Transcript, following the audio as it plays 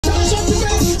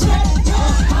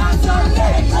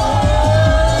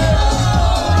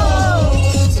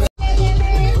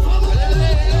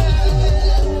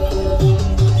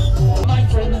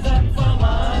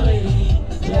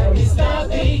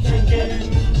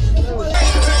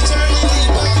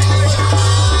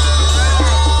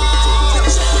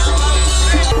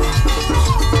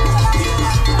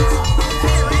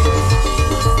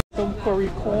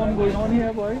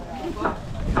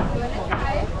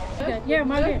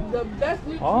The best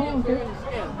nutrients are in the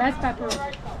skin. Best pepper.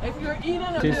 If you're eating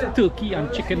a This bit, turkey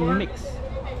and chicken mix.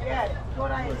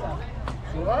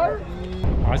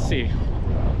 I see.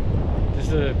 This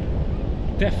is a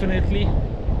definitely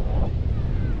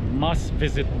must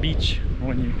visit beach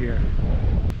when you're here.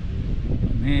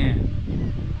 Man.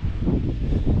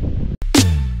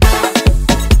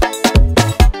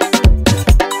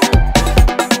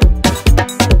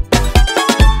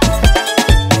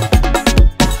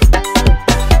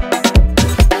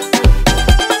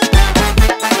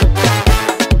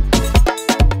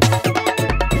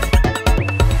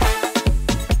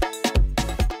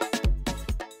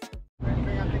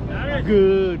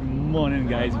 Good morning,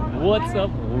 guys. What's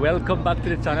up? Welcome back to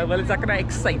the channel. Well, it's a kind of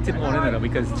exciting morning now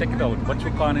because check it out. What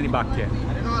you call in the back here?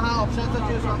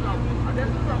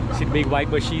 See the big white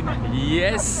machine?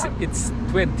 Yes, it's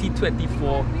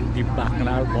 2024. The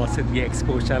Bacchanal Bus at the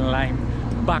excursion line.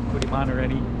 Back with the man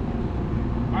already.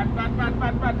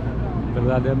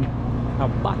 Look at them. A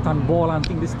bat and ball and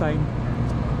thing this time.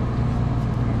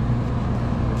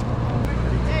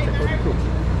 Check out the crew.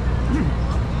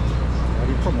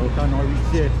 The promoter now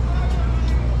is there.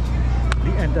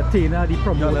 The entertainer, the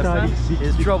promoter.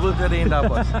 It's trouble today in that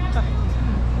bus. Right.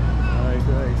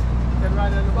 Can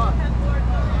ride in the bus.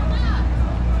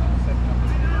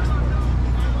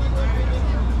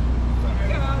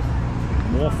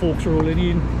 More folks rolling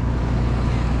in.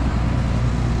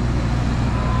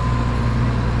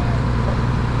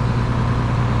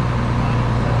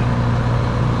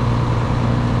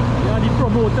 Yeah, the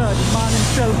promoter, the man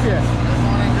himself here.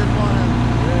 Good morning.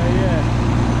 Yeah.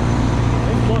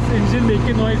 Bus engine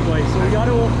making noise, boys. So we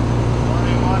gotta walk.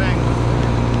 Morning.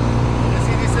 You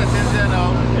see the settings there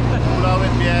now. Cooler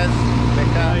with beers,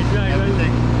 liquor,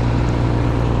 everything.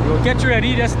 We'll get you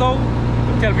ready just now.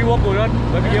 Tell me what going on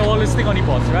when we hear all this thing on the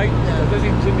bus, right? Yeah. So this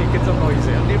engine making some noise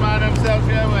here. The man himself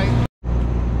here, right?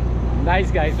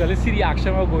 Nice, guys. Well, let's see the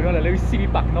action going on. Let me see me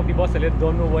backing up the bus. I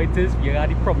don't know what it is. We got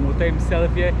the promoter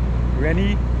himself here,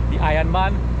 Rennie, the Iron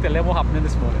Man. Tell them what happened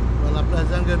this morning. Well, a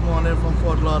pleasant good morning from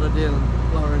Fort Lauderdale,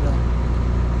 Florida.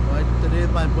 Right, today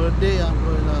is my birthday. I'm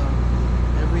going to,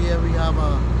 every year we have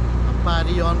a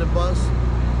party on the bus.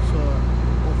 So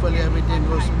hopefully everything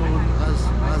goes smooth as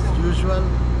usual.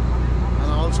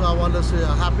 And also I want to say a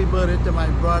happy birthday to my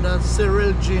brother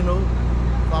Cyril Gino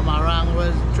from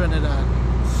Aranjuez, Trinidad.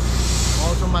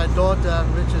 Also my daughter,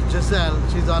 which is Giselle,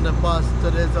 she's on the bus.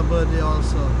 Today's her birthday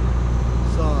also.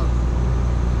 So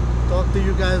talk to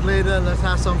you guys later. Let's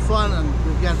have some fun and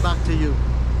we'll get back to you.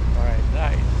 Alright,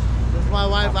 nice. This is my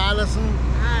wife Allison.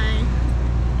 Hi.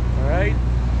 Alright,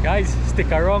 guys,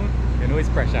 stick around. You know it's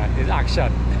pressure, it's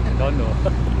action. You don't know.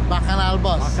 Bacchanal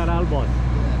Bus. Bacchanal Bus.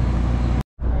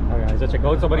 Alright, so check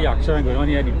out some of the action going on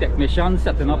here. The technician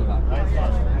setting up.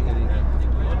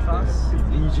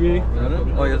 DJ.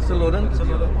 Oh, you're still loading?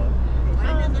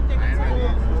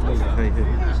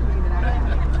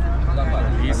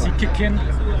 AC kicking.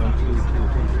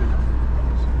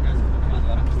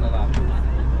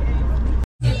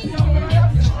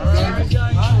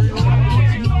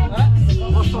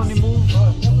 What's on the move?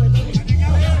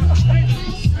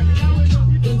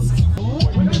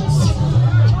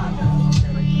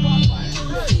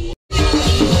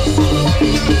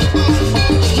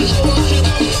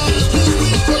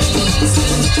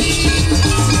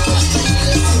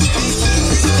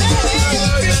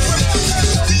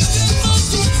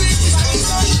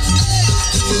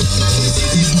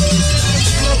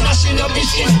 Mashing up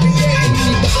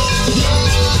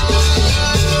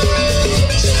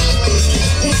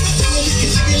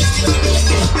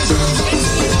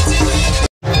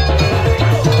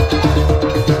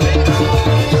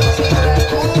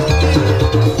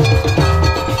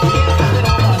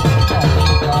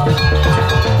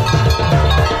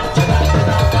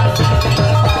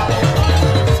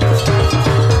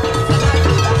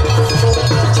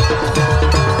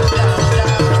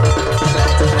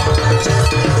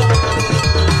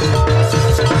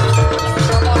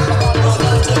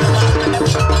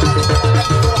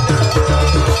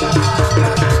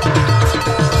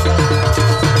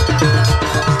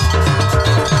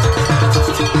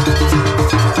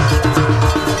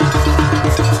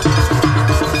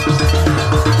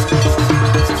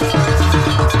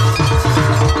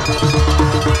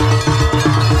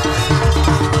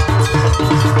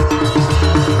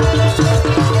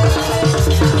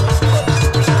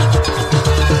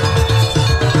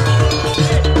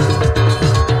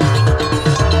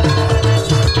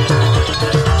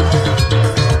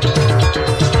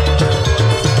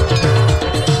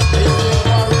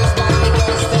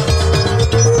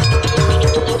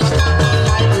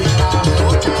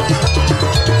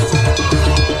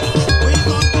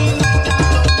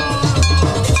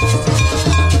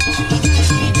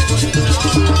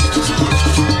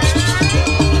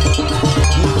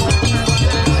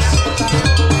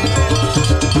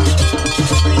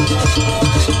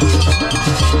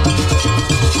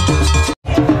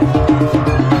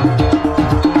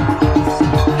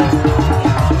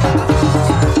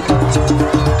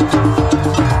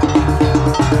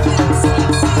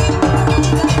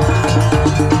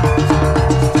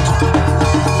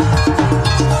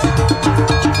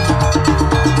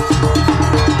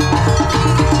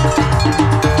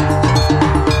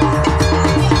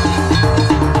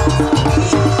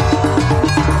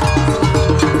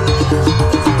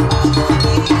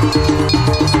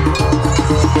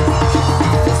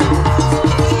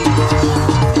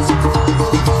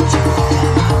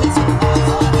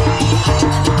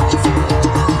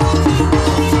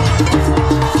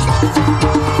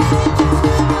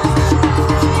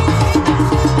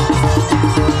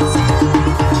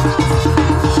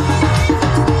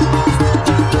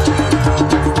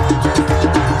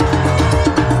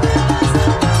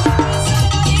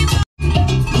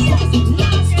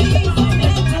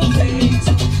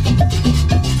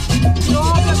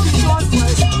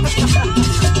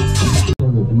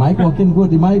mic working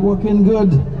good. The mic working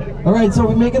good. All right, so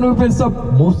we're making a pit stop.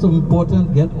 Most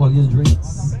important, get all your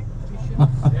drinks. All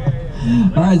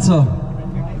right, so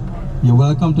you're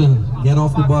welcome to get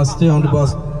off the bus, stay on the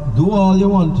bus, do all you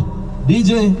want.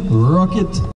 DJ, rock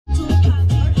it.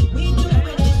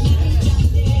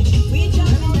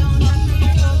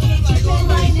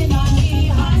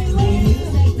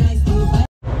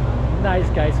 Nice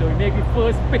guys, so we make the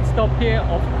first pit stop here,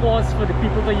 of course, for the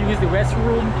people that use the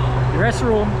restroom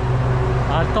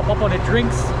and top up on the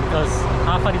drinks, because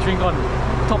half of the drink on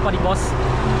top of the bus.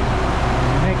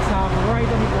 Next half right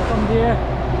on the bottom there,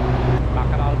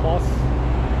 Bacchanal Bus.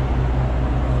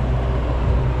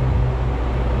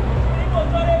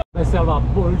 Let's have a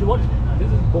bulge. What?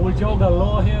 This is bulge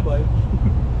galore here, boy.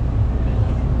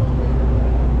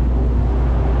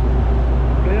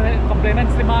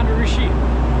 Compliments the man Rishi.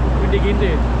 We dig into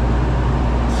it.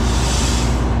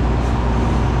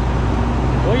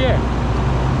 Oh yeah.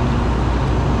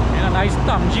 And a nice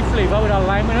tangy flavor with a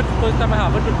lime in it. First time I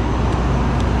have it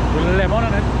with lemon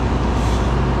in it.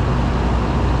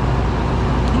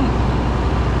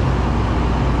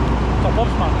 Top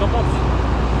ups, man, top ups.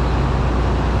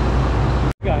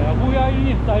 Yeah, who are you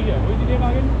inside here? What is the name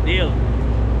again? Dale.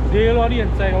 Dale on the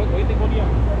inside. What do you think about him?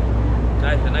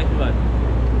 Nice, a nice one.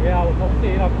 Yeah, I was going to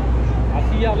say that. I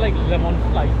see you have like lemon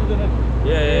slices in it.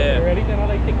 Yeah. They really kind of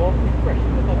like take off the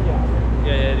freshness of the apple.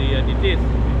 Yeah, the taste.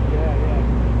 Yeah.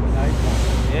 Nice man.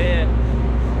 Yeah.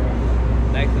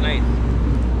 Nice.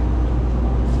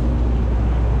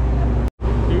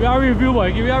 Give me a review,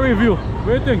 boy. Give me a review. What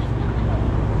do you think?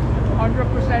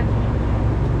 100%.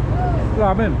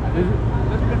 Ramen.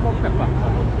 Let's get more pepper.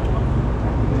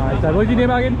 Nice. What's your name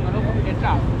again?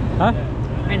 Entap. Huh?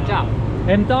 Entap.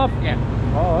 Entop? Yeah.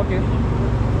 Oh, okay.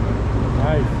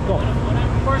 Nice. Go.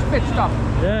 First pit stop.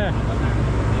 Yeah.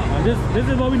 This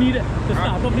is what we need to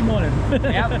start off the morning.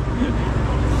 Yep.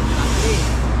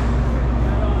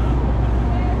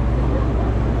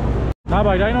 Nah,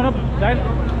 boy. Dine on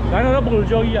a bull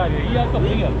jog here. He has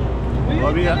something here.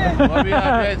 What we have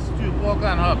here is stew pork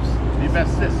and hops. The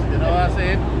bestest, you know what I'm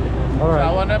saying? Alright. So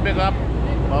I want to big up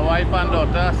my wife and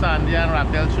daughter, Sandy and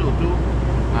Raquel Chotu.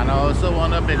 And I also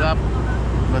want to big up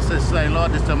my sister-in-law,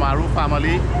 the Samaru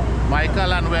family,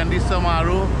 Michael and Wendy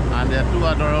Samaru, and their two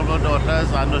adorable daughters,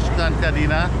 Anushka and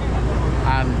Kadina,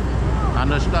 and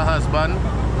Anushka husband.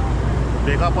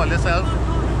 Big up all yourself.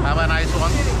 Have a nice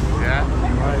one. Yeah.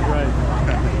 Right.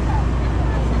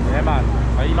 Yeah, man.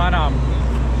 I'm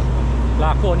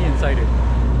black on the inside.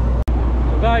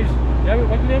 So guys, yeah,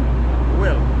 what's your name?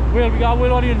 Will, We got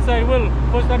Will on the inside. Will,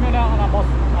 first time you're on a bus.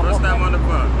 first time on the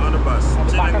bus, On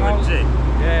the chilling Bacchanal. with Jake,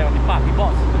 Yeah, on the party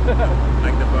bus.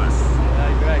 like the bus.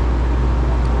 Right.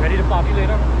 Ready to party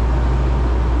later?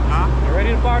 Huh? You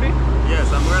ready to party?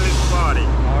 Yes, I'm ready to party.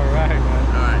 Alright, man.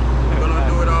 Alright, we're gonna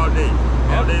do it all day,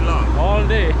 all day long. All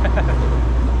day.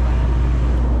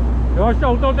 You want to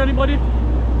shout out anybody?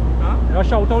 Huh? You want to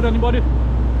shout out anybody?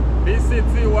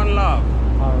 BCT One Love.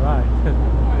 Alright.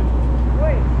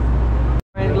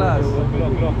 Fine glass. Look.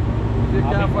 You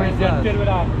can't find glass. Gentle with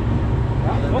that.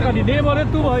 Look at the name on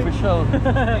it too, boy.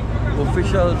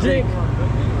 Official Jake.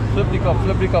 Flip the cup,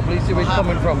 let's see where it's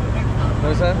coming from. You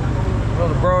understand? From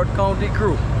the Broward County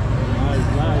crew. Nice.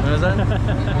 You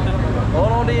understand?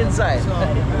 All on the inside.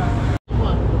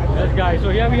 Yes, guys. So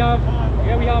here we have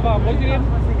what's your name?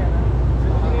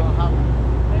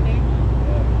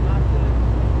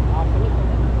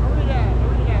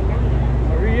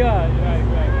 Maria. Right.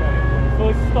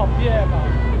 First stop, yeah, man.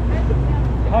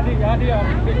 How do you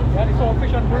saw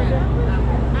fish on board there? I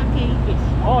can't eat fish.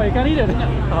 Oh, you can eat it?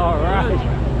 Alright.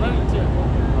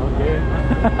 Okay.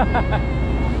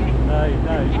 Nice.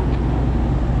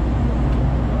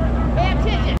 Pay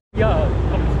attention. Yeah.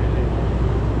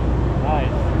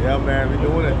 Nice. Yeah, man, we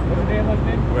doing it. What's your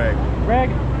name? Greg. Greg?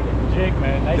 Jake,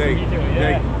 man. Nice Jake, to meet you.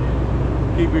 Yeah.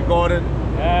 Keep recording.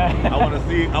 Yeah. I want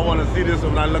to see this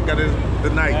when I look at it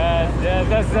tonight.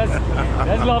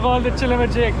 Let's log on to chilling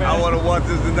with Jake, man. I want to watch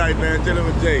this tonight, man. Chilling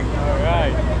with Jake.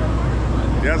 Alright.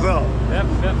 Yes, sir. Yep.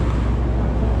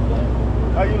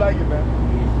 How you like it, man?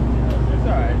 It's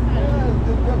alright. Yeah, it's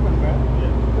different, man.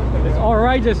 It's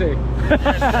alright, just say.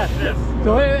 Yes.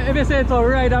 So if you say it's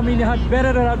alright, I mean you had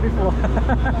better than that before.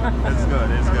 It's good.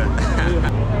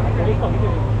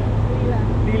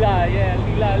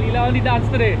 Lila on the dance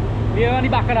today. Here on the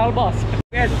Bacchanal Bus.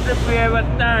 Best trip we ever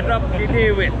start up the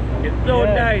day with. It's so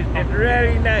nice. It's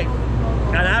really nice.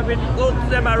 And having folks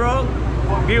them around,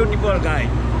 beautiful guys.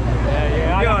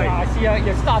 Yeah. I see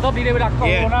you start up today with a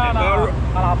Corona and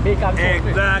a bacon sauce.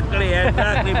 Exactly.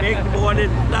 Make the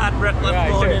morning start breakfast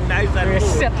morning nice and you cool.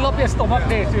 settle up your stomach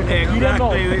there. So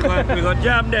Exactly. We got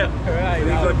jam them. Right, we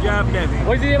got jam them.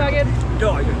 What's the name again?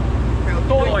 Joy.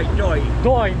 Toy. Toy.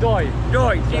 Toy.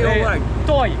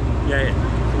 Yeah.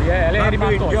 So yeah, let him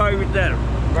enjoy with them.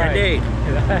 Right.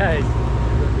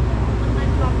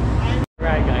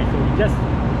 Right, guys. So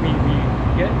we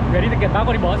get ready to get back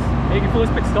on the bus. Make the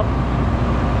first pit stop.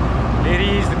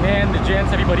 Ladies, the men, the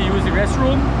gents, everybody use the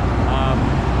restroom.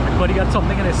 Everybody got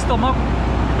something in their stomach.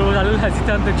 People were a little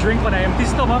hesitant to drink on an empty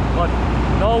stomach, but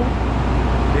now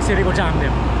they say they go jam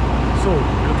them. So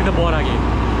look at the board again.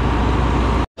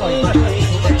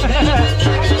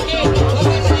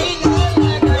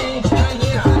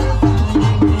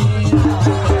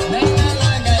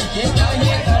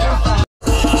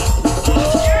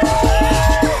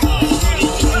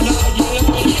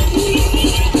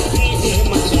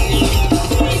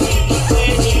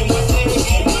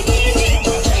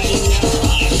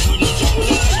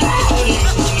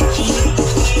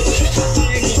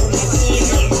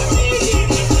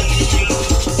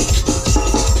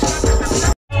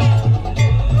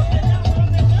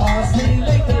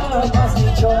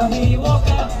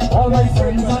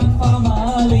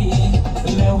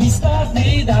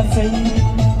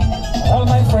 All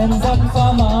my friends and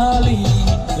family,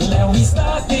 let we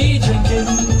start the drinking.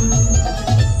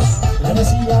 Let me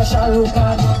see ya Shah Rukh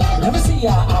Khan, let me see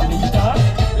ya Amita,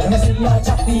 let me see ya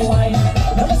chak the wine,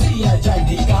 let me see ya Jai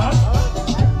the car.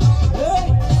 Hey,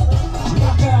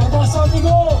 what's on the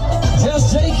go?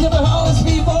 Just take in the house,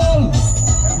 people.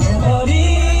 Nobody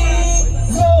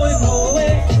going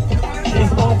nowhere. This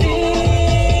body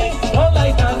not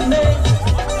like Andy.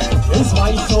 It's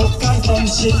white soap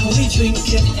consumption, we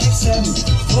drinking XM.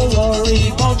 Don't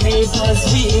worry about papers,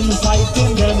 we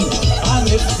inviting them. And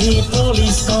if the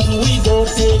police come, we go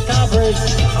take a break.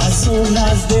 As soon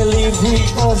as they leave, we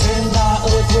cause in the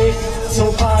earthquake.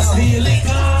 So pass the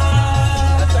liquor,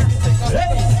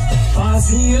 hey!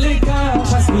 Pass the liquor,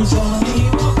 pass me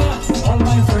Johnny Walker. All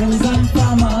my friends and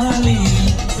family,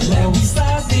 let we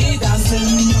start the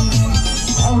dancing.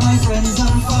 All my friends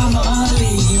and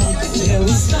family, let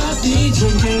we start the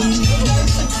drinking.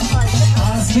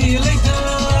 Pass me liquor,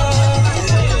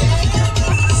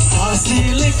 pass me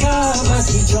liquor, pass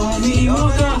me Johnny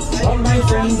Walker. All my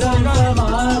friends and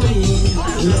family,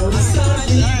 let we start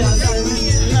the dancing.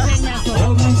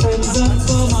 All my friends and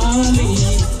family,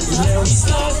 let we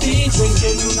start the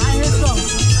drinking.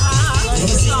 Let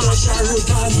me see your Shah Rukh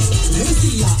Khan, let me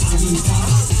see your Amita,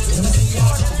 let me see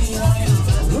your Jackie Wine,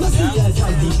 let me see your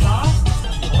Jai the car.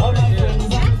 All my friends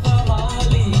and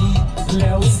family,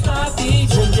 let we start the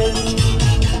drinking.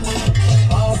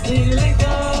 Pass the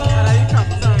liquor,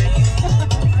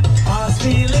 pass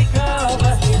the liquor,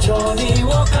 pass the Johnny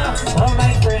Walker. All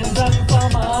my friends and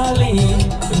family,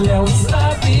 let we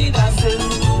start the dancing.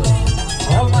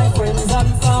 All my friends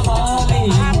and family,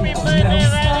 let we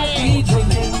start the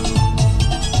drinking.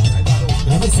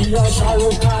 Let me see your Shah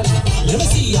Rukh Khan, let me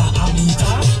see your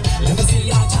Amita, let me see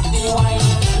your Chutney Wine,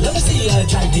 let me see your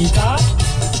Jai the car.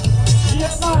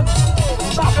 Yes man,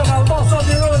 Bacchanal Bus on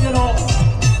the road, you know.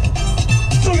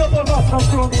 Big up on us from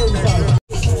Caribbean Style.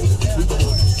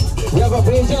 We have a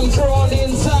Bajan crew on the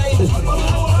inside.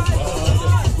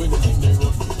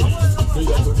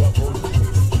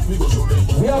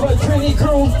 We have a Trini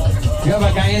crew. We have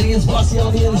a Guyanese posse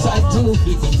on the inside too.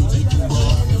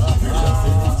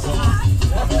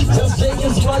 Just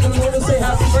Jacob's brother, we want to say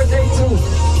happy birthday to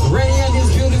Ray and his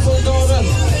beautiful daughter.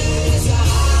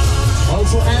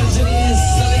 Also Anthony is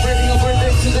celebrating a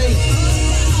birthday today.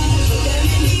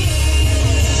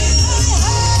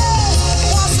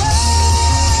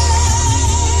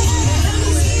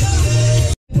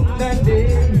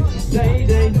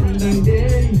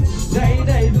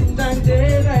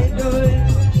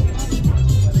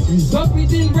 He's up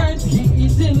eating bread, he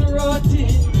eating roti.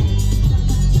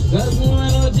 Doesn't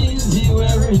want no jeans, he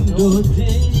wearing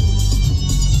dhoti.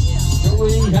 The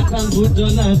way he hat and put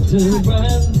on a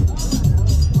turban,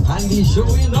 and he's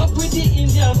showing up with the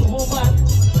Indian woman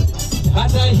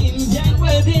at a Indian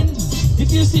wedding.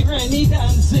 If you see Rennie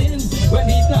dancing, when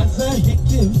the dancer hit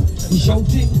him, he's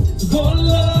shouting, go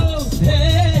low,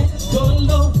 hey,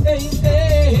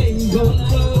 hey, go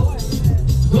low,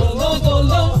 go low, go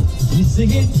low. He's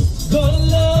singing, go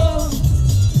low,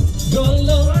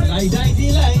 lie, die,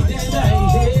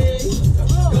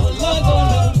 go low, go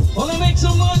low. Wanna make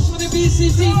some noise for the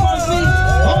BCC party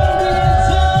on the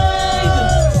inside.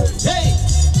 Hey,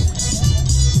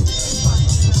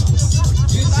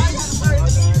 you see?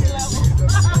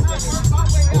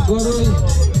 Ogoro,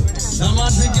 Nama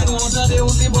not drinking water, they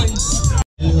only boy.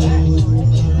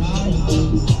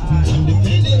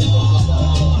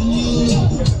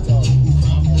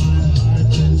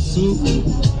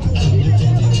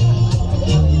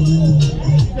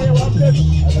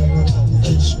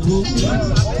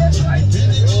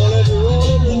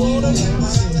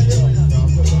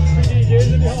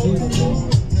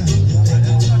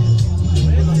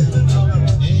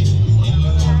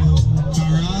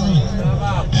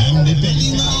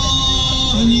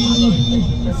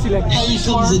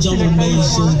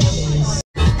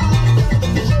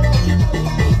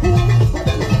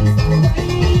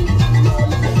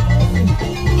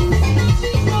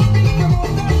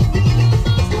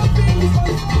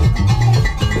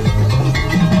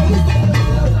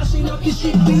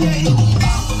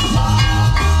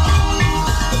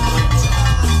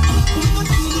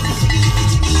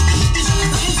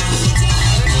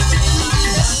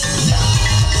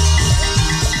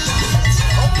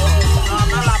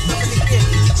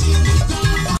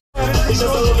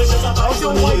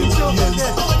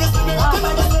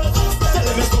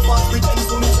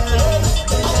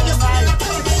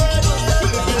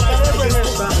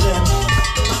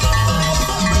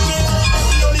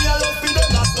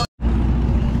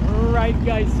 Alright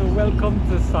guys, so welcome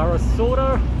to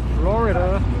Sarasota,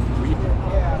 Florida,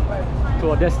 to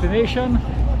our destination,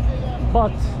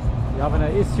 but we're having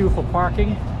an issue for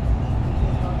parking,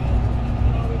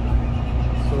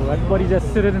 so everybody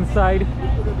just sitting inside.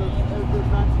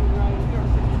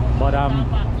 But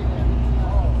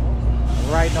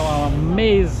right now I'm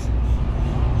amazed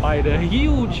by the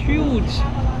huge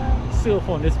surf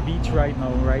on this beach right now,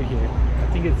 right here. I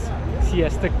think it's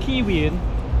Siesta Key we in.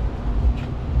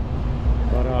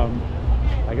 But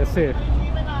like I said,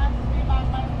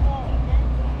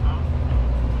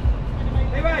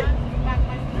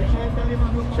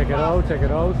 check it out, check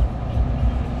it out.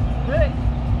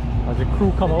 As the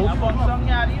crew come out.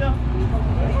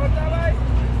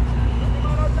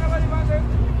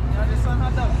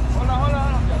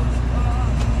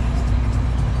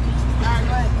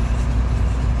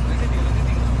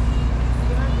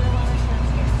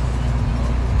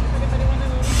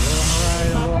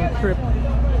 Alright, a long trip.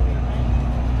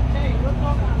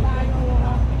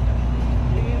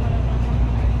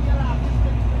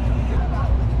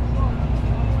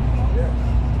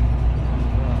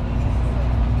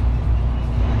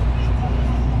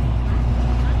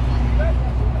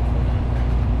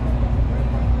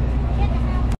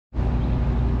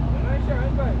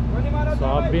 So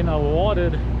I've been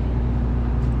awarded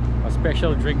a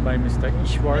special drink by Mr.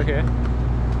 Ishwar here.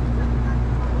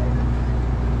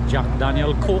 Jack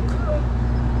Daniel Coke.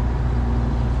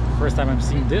 First time I'm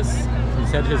seeing this. He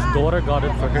said his daughter got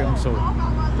it for him, so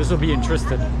this will be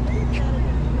interesting.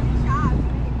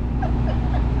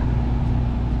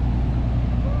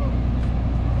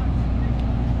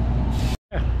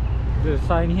 There's a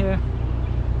sign here.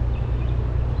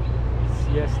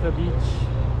 Siesta Beach.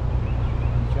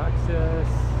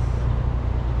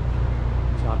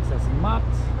 Access mat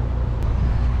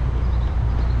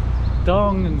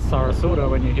down in Sarasota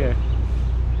when you're here,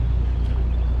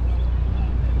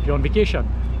 if you're on vacation.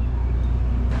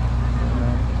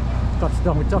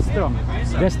 Touchdown, we touchdown.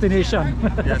 Destination.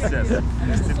 Yes,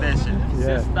 destination.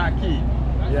 Yeah. Siesta Key,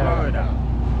 Florida.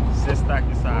 Siesta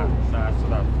Key,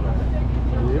 Sarasota, Florida.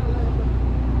 Yep.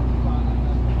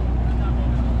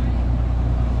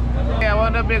 Hey, I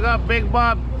want to big up Big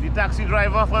Bob, the taxi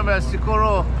driver from El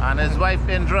Socorro, and his wife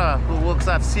Indra, who works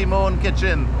at Simone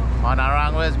Kitchen on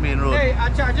Aranguez Main Road.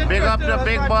 Big up to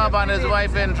Big Bob and his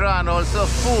wife Indra, and also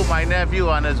Fu, my nephew,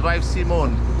 and his wife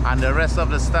Simone, and the rest of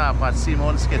the staff at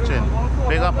Simone's Kitchen.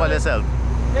 Big up all yourself.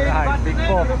 Right, Big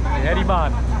Bob, the heady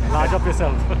man, large up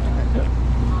yourself.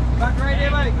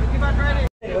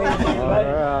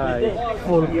 Alright,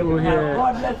 full crew here.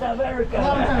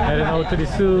 Heading out to the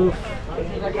soup.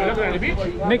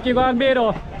 Nick, you going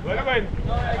Beto?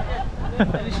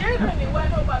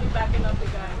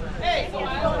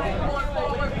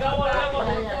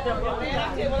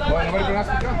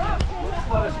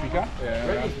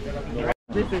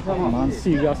 Man,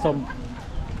 see, we got some.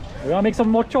 We're gonna make some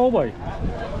more chow, boy.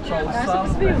 That's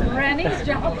supposed to be Rennie's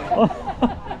job.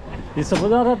 Is some of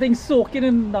the other things soaking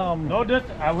in No, that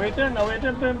I waited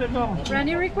for them to come.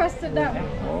 Rennie requested that.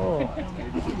 Oh,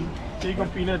 Take a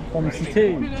peanut. from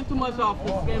City. Peanut too much off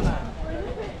this game, man.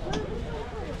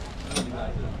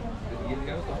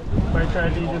 If I try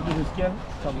to eat into the skin,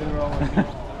 something wrong with it.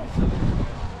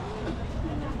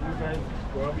 You guys.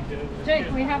 Jake,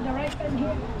 we have the right pen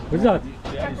here. What's that?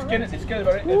 The skin is very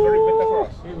bitter for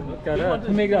us. Look at that.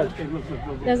 Who make that?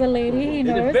 There's a lady, you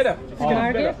know, It's bitter.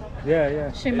 Margaret. Yeah,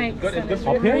 yeah. She makes good. It's it's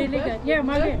good. really good. Yeah,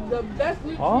 Margaret. The best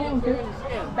we Oh, okay.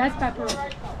 Best pepper.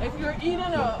 if you're eating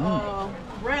a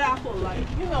red apple, like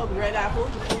you know the red apples,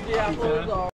 the Fuji apples,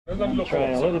 or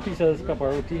Try a little piece of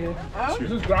pepperoni here.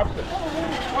 This is grabs it.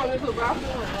 oh, little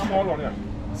apple. Small one, yeah.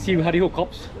 See how the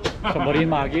hookups. Somebody in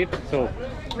Margate. So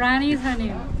Rani is her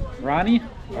name. Rani.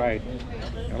 All right.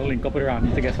 I'll link up with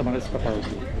Rani to get some of this pepperoni.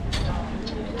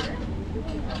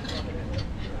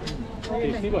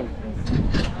 Tasty boy.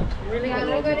 Really, I'm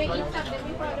going to eat something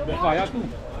before the The fire too.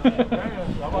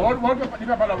 What the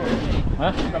pepper level?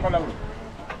 Huh? Pepper level.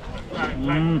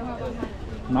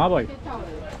 Nah boy.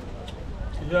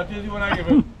 You want to give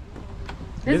him?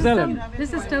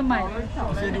 This is still mine.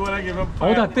 You want to give him?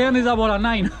 Oh, that 10 is about a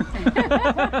 9.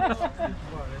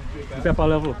 Pepper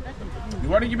level. You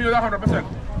want to give me that 100%?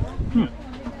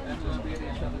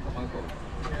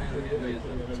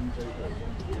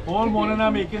 All morning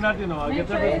I'm making that, you know. I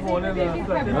get up this morning.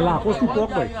 Lacos to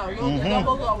pork boy.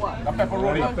 Doubles or what? The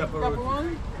pepperoni.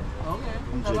 Pepperoni? Okay.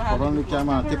 Never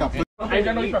had it. I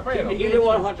don't know the pepper, you know. You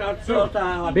want hot sauce?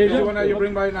 Basil? The one that you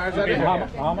bring by nice.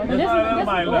 How much? This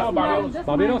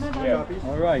Barbados?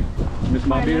 All right. Miss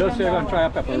Barbados, you're going to try a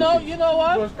pepper. You know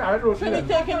what? Trini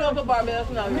taking over to Barbados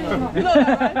now, you know. You know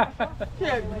that, right?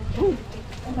 Here,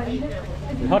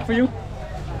 It's hot for you?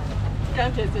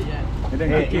 can't taste it yet. You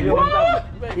didn't cook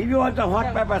it. If you want a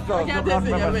hot pepper sauce, can't hot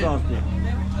taste it pepper yet, sauce.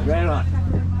 Very hot.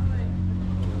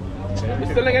 You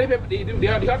still like any pepper? The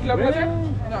hot level, is it?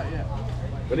 Not yet.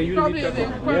 But they use Probably the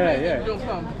pepper. Yeah. June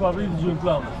plum. Probably June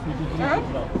plum.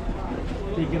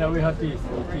 Taking away her taste.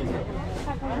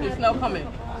 It's now coming.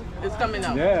 It's coming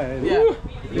out. Yeah. Yeah.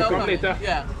 It's come later.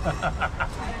 Yeah.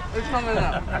 It's coming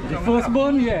out. The first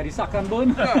bone, yeah. The second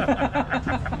bone.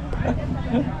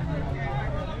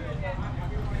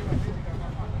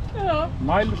 You know,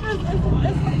 Mild.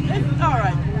 it's all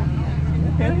right.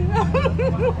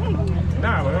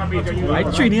 Nah, we're not beating you. I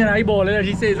Trini and eyeball it and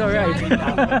she says alright.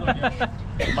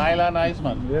 Mile and ice,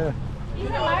 man. Yeah.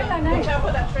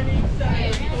 Careful that Trini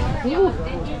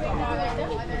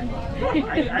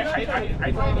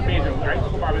I took the major. I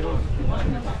took a Barbados.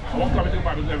 I won't come to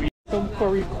Barbados every year. Some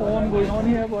curry corn going on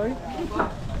here, boy.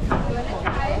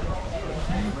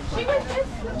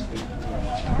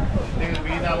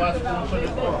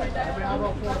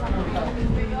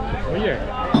 Oh yeah.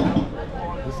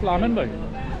 The slamming, boy.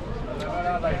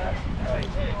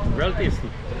 Real tasty.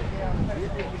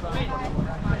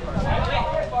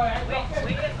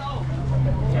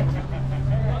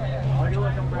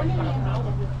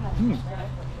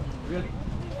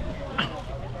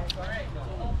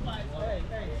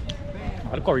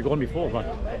 I had curry gone before, but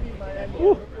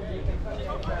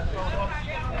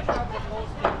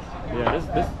yeah,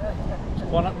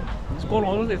 this corn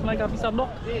always tastes like a piece of duck.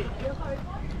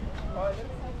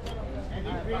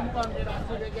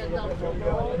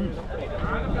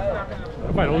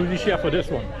 I might only share for this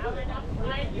one.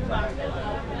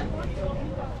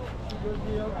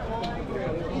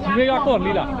 Who make that corn,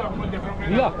 Lila?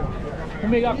 Lila, who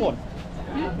make that corn?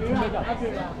 Who make that?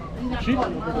 She?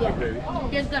 Yeah.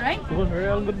 Tastes good, right? It was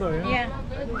real good, though, yeah? Yeah.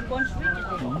 Corn sweet.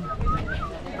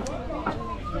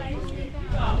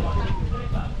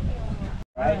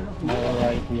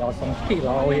 Alright, we have some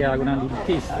pilau here. I'm gonna do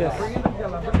taste test.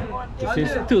 This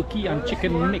is turkey and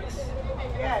chicken mix.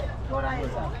 Yeah,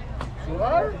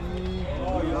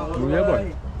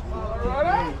 boy.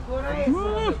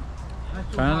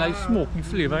 Kind of like smoky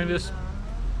flavor in this.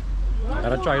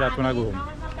 Gotta try that when I go home.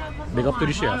 Big up to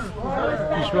the chef.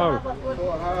 Ishwar.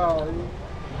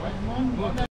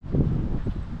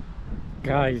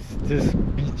 Guys, this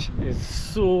beach is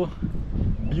so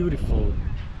beautiful.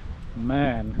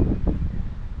 Man,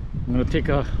 I'm gonna take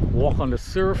a walk on the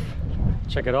surf,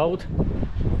 check it out.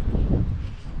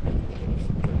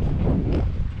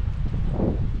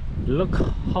 Look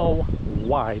how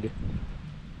wide.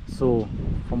 So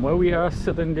from where we are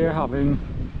sitting there having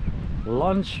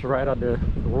lunch right at the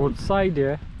roadside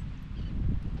there,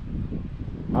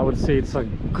 I would say it's a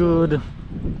good,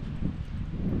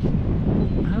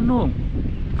 I don't know,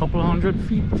 couple hundred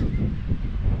feet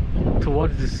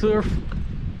towards the surf.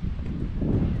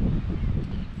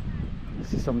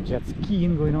 See some jet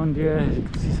skiing going on there. You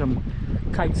can see some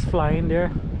kites flying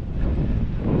there.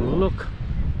 Look,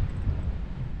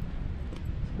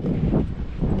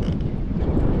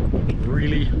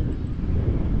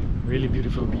 really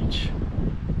beautiful beach.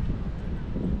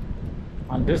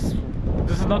 And this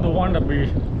is not the one that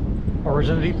we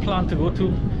originally planned to go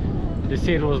to. They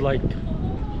say it was like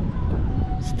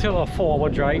Still a 4-hour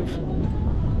drive,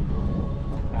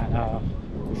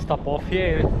 and we stop off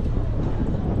here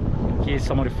in case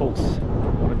some of the folks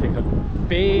want to take a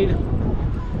bathe.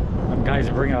 And guys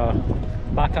bring a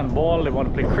bat and ball, they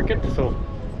want to play cricket, so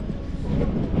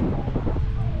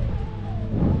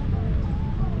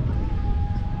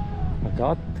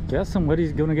I guess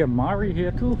somebody's gonna get married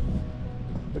here too.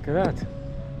 Look at that.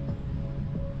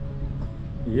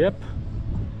 Yep,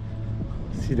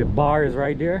 see the bar is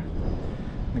right there.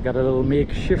 They got a little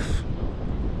makeshift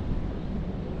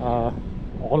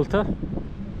altar.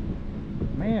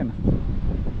 Man,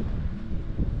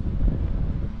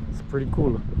 it's pretty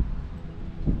cool.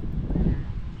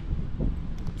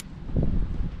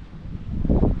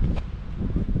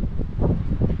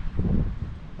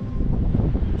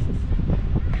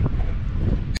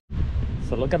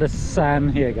 So look at the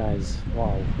sand here, guys.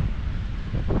 Wow.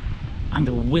 And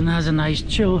the wind has a nice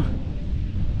chill.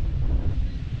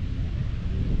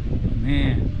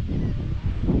 Man.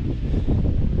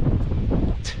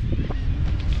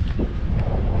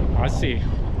 I see.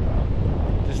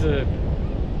 This is a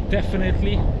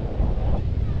definitely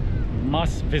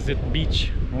must visit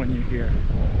beach when you're here.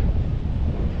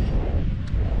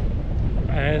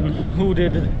 And who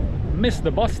did miss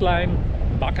the bus line,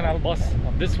 Bacchanal Bus,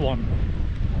 on this one?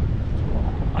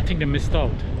 I think they missed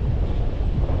out,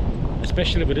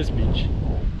 especially with this beach,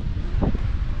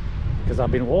 because I've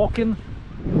been walking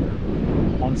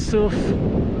on surf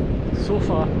so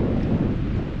far,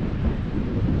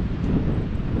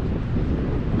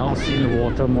 now seeing the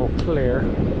water more clear.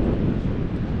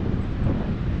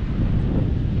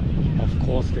 Of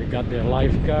course they got their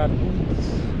lifeguard boots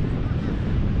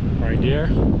right there.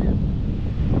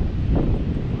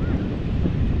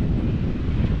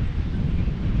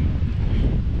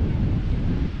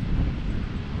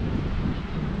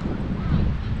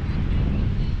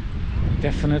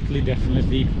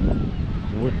 Definitely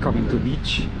we're coming to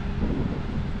beach.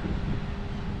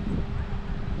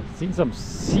 Seen some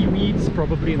seaweeds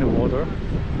probably in the water.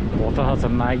 The water has a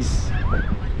nice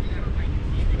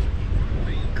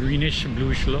greenish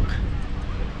bluish look.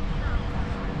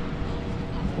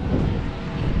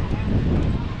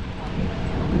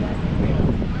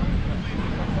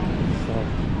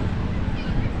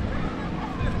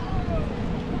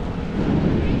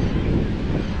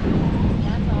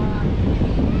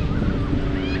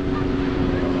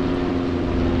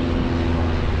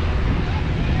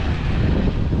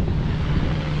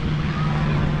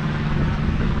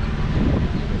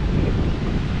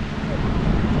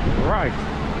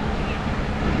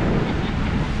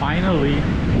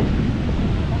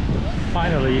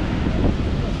 Finally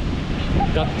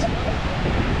got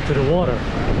to the water.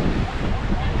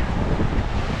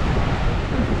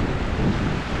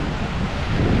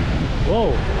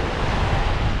 Whoa!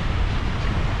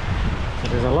 So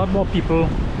there's a lot more people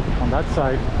on that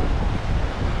side.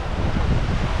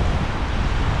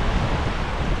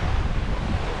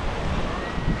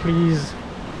 Please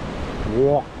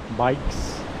walk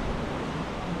bikes.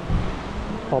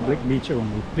 Public beach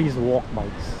only. Please walk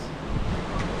bikes.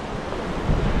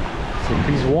 So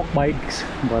please walk bikes,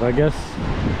 but I guess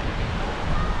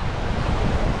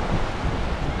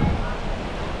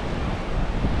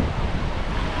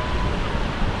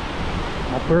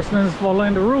my person is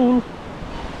following the rule.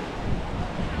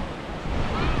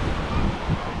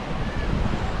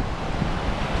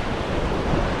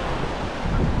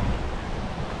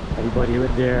 Everybody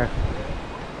with their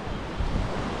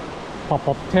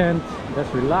pop-up tent,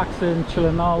 just relaxing,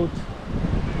 chilling out.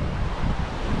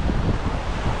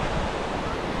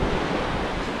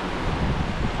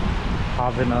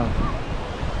 Having a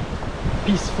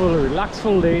peaceful,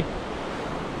 relaxful day.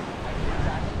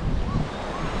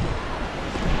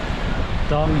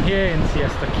 Down here in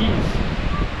Siesta Keys.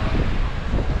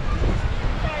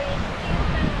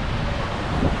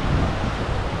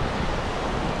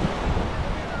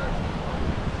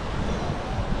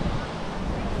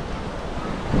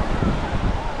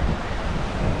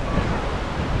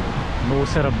 No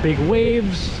set of big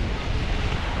waves.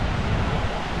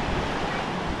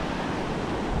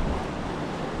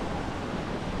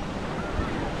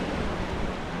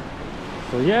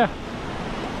 So yeah,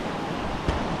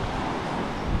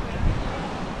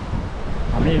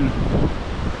 I mean,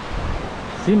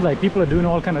 seems like people are doing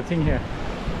all kind of thing here.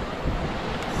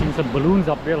 Seen some balloons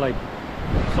up there, like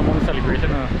someone celebrating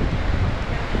a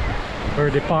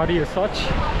birthday party or such.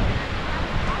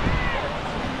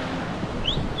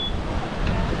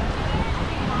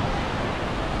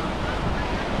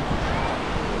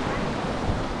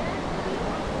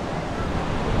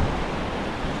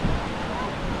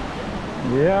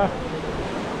 Yeah,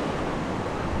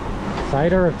 It's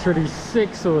either a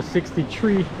 36 or a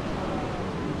 63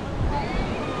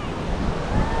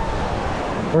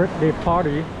 birthday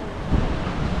party.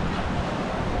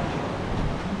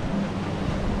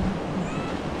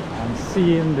 I'm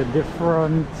seeing the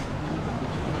different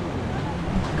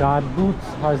guard boots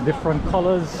has different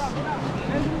colors,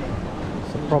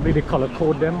 so probably they color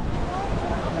code them.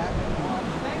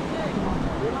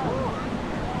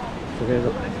 So there's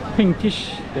a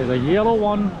pinkish, there's a yellow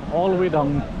one all the way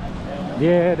down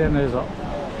there, then there's a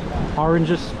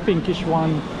orangish pinkish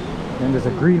one, then there's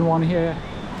a green one here.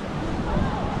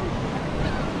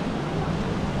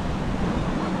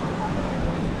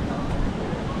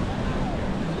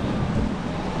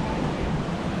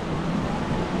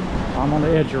 I'm on the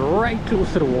edge right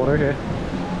close to the water here.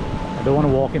 I don't want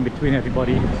to walk in between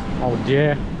everybody out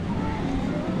there.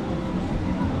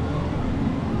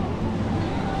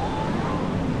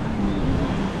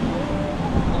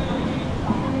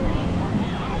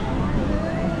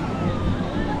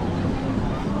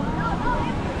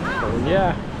 So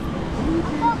yeah.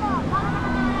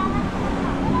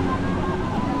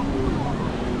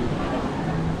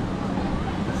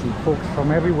 I see folks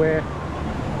from everywhere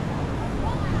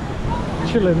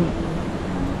chilling.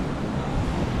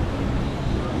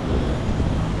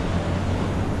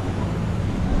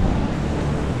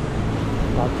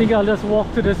 I think I'll just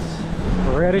walk to this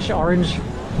reddish orange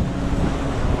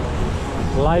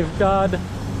lifeguard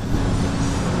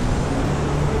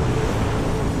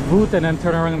booth and then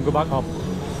turn around and go back up.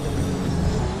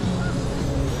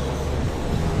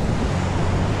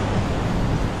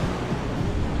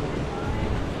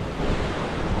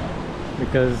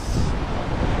 Because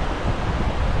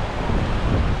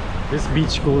this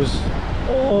beach goes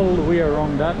all the way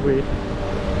around that way.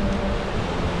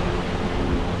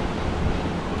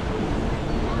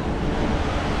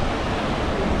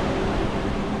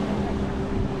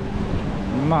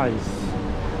 Nice.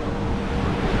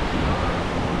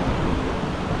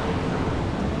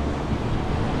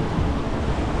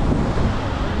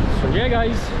 So yeah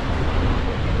guys,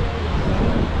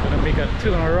 gonna make a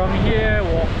turn around here,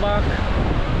 walk back,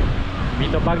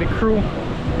 meet up back the crew,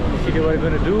 see what we're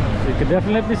gonna do. So you can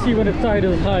definitely see when the tide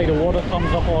is high, the water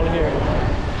comes up all here.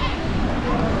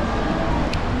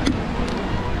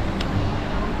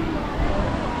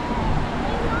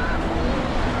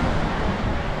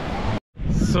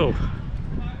 So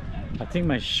I think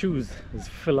my shoes is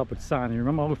filled up with sand. You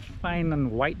remember how fine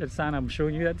and white that sand I'm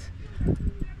showing you that?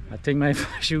 I think my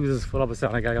shoes is full up with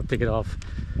sand. I gotta take it off.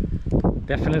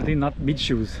 Definitely not beach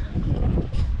shoes.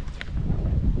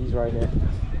 These right here.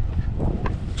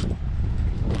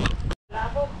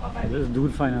 This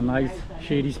dude find a nice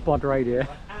shady spot right here,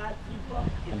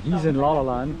 and he's in La La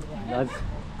Land.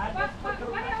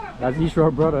 That's East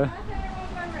Road brother.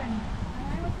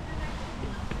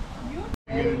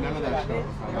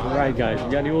 Alright guys,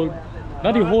 we got the whole,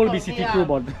 not the whole BCT crew,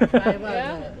 but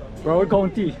Broward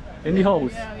County in the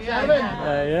house.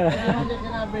 Yeah.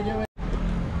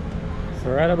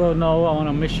 So right about now I'm on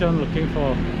a mission looking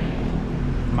for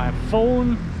my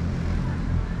phone.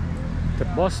 The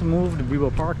bus moved, we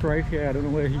were parked right here. I don't know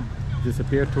where he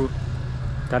disappeared to.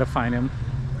 Gotta find him,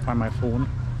 find my phone,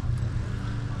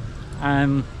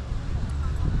 and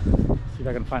see if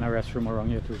I can find a restroom around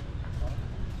here too.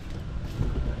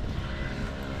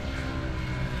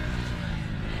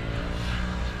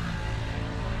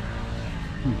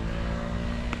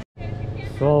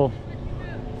 So,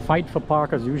 fight for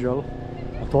park as usual.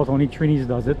 I thought only Trinis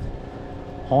does it.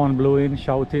 Horn blowing,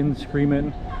 shouting,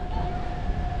 screaming.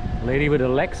 Lady with a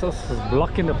Lexus is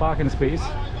blocking the parking space.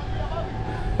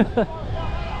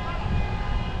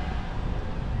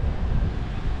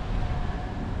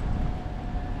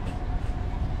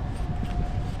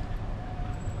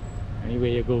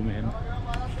 Anyway you go, man.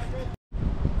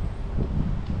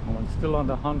 I'm still on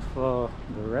the hunt for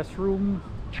the restroom.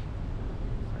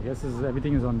 I guess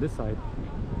everything is on this side.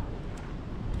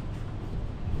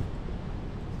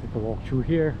 Let's take a walk through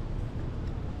here.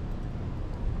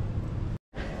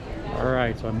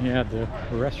 Alright, so I'm here at the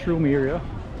restroom area.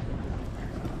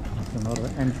 That's another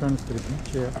entrance to the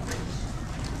beach here.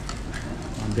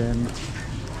 And then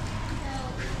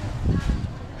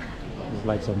there's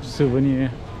like some souvenir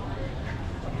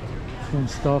food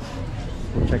stuff.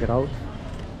 Go check it out.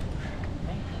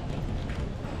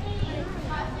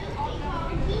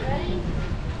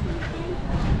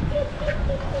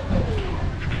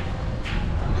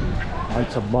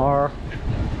 It's a bar.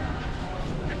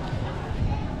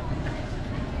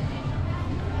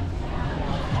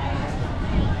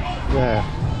 Yeah.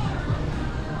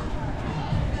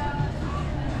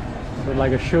 So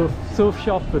like a surf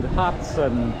shop with hats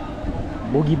and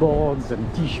boogie boards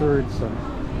and t-shirts and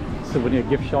souvenir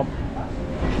gift shop.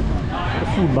 The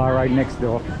food bar right next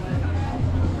door.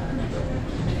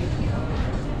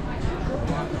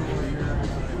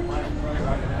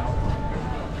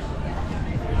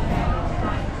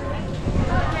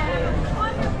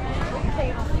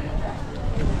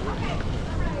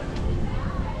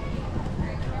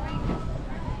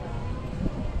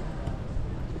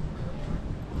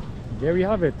 There we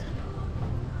have it.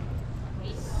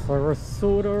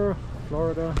 Sarasota,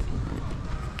 Florida.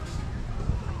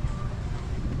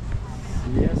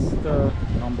 Siesta,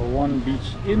 #1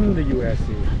 beach in the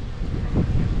USA.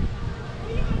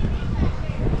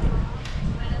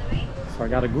 So I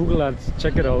gotta Google that,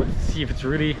 check it out, see if it's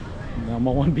really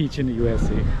 #1 beach in the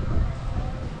USA.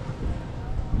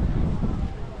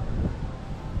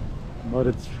 But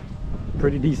it's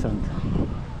pretty decent.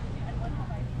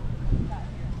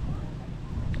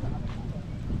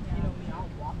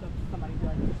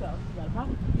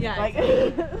 Yeah. Like,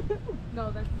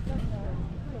 No, that's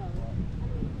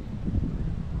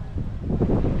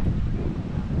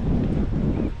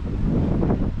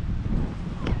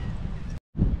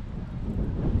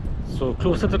So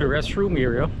closer to the restroom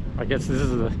area, I guess this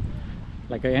is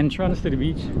like an entrance to the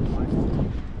beach.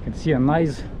 You can see a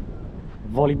nice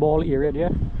volleyball area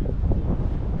there.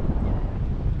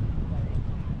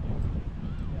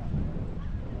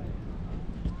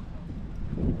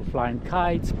 People flying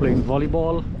kites, playing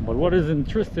volleyball. But what is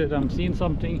interesting, I'm seeing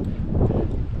something.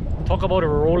 Talk about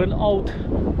rolling out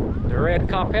the red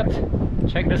carpet.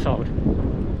 Check this out.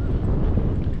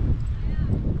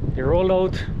 They rolled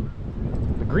out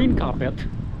the green carpet.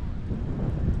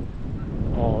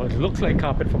 Oh, it looks like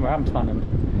carpet from where I'm standing.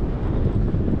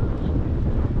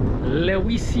 Let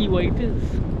me see what it is.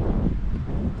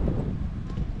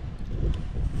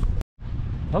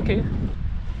 Okay,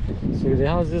 so they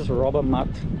have this rubber mat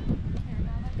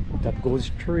that goes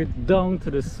straight down to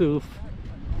the surf.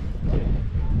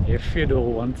 If you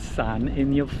don't want sand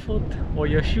in your foot or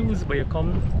your shoes when you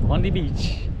come on the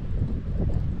beach,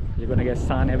 you're gonna get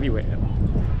sand everywhere.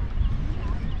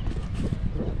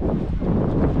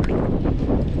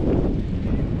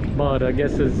 But I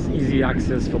guess it's easy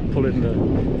access for pulling the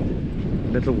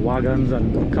little wagons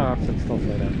and carts and stuff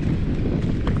like that.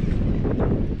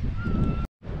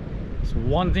 So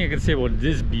one thing I can say about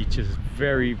this beach is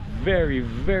very, very,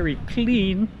 very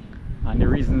clean, and the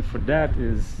reason for that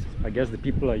is I guess the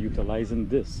people are utilizing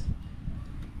this.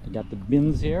 You got the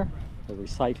bins here, the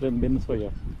recycling bins for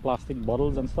your plastic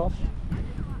bottles and stuff.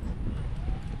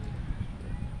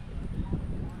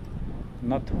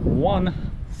 Not one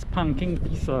spanking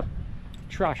piece of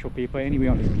trash or paper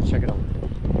anywhere on this beach. Check it out.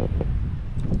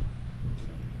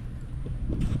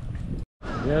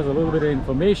 There's a little bit of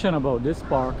information about this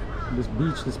park, this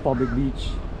beach, this public beach.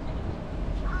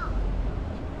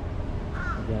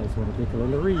 You guys want to take a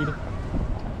little read.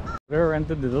 They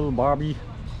rented the little Barbie.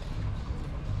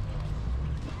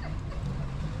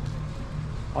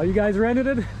 Oh, you guys rented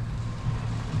it?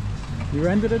 You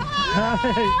rented it?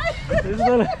 This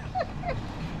little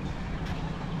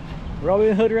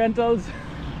Robin Hood Rentals.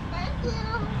 Thank you.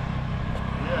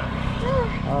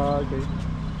 Yeah. Okay.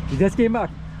 You just came back?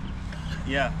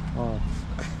 Yeah. Oh.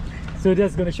 So you're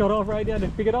just gonna shut off right there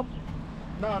and pick it up?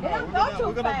 No,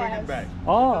 we're gonna bring it back.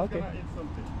 Oh, okay.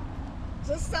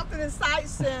 just something in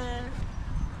sightseeing,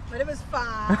 but it was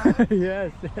fun.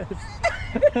 Yes. There's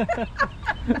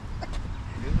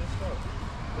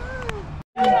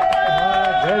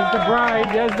the bride.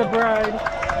 There's the bride.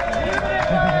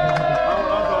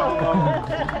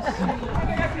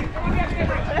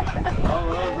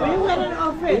 We went in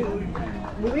outfit.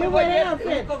 We went in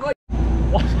outfit.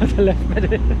 What was the left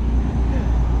man?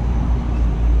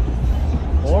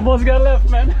 Almost got left,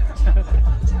 man. We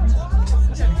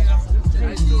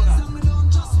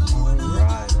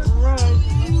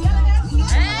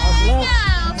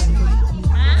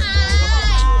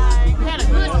had a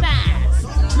good time.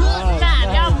 Good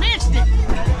time. Y'all missed it.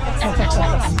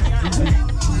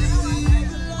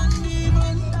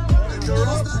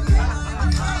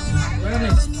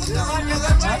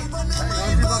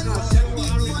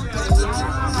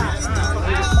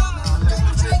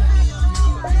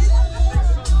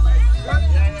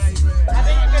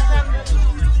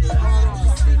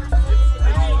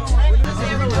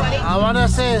 I want to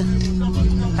say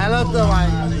hello to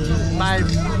my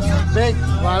big,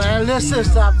 eldest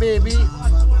sister, baby,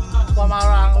 from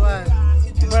around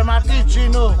where my teacher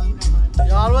know.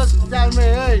 You always tell me,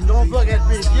 hey, don't forget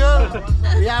me.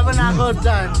 We having a good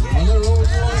time.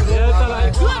 Good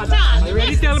time. You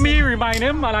already tell me, remind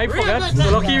him, and I forget. So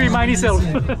lucky remind yourself.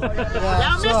 Y'all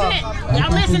missing it.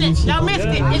 Y'all missing it. Y'all missed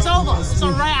it. It's over. It's a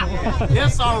wrap.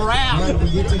 It's a wrap.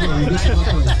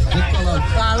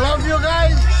 I love you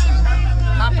guys.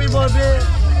 Happy birthday.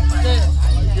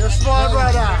 Your small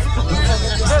brother.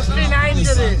 59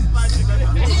 today.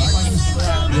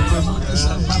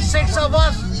 6 of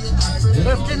us.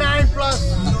 59 plus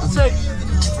 6.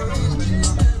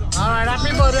 Alright,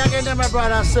 happy birthday again to my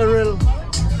brother Cyril and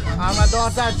my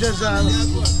daughter Giselle.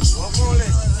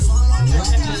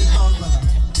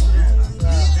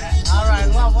 Alright,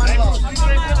 one love.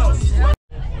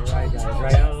 Alright guys,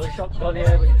 right now the shop down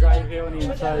here, we drive here on the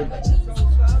inside.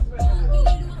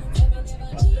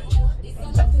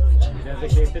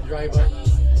 Designated driver.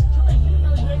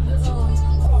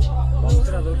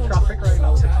 Bouncing a little traffic right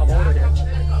now to come out of here.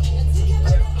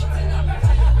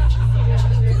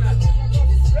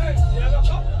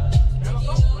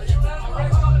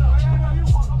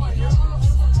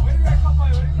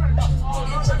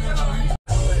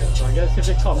 So I guess if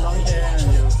you come down here and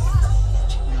you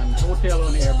hotel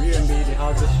on Airbnb, they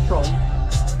have this strong.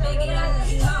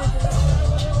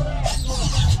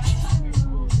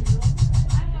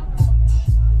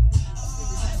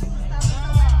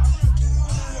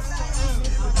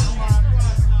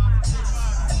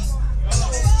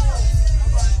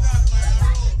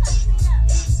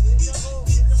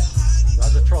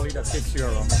 That's a trolley that takes you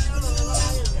around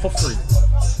for free.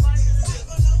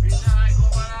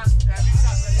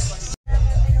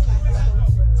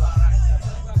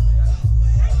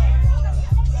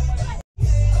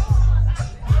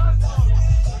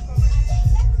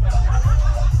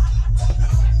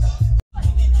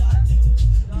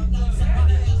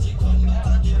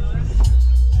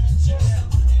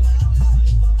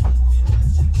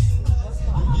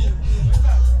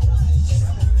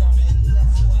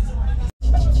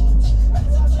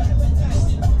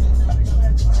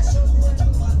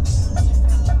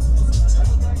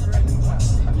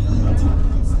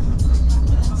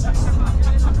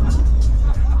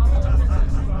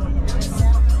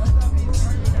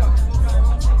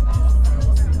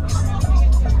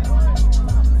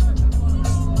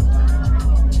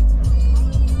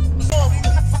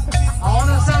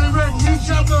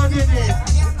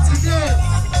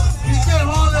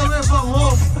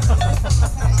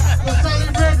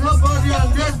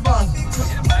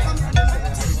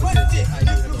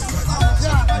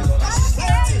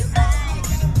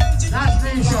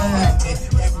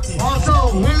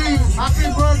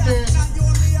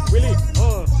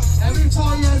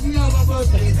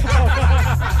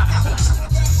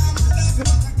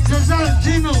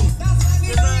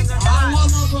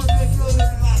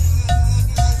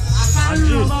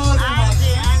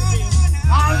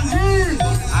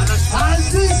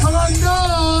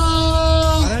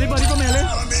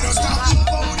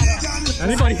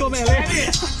 Anybody from LA?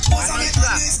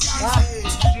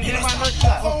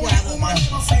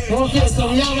 Okay, so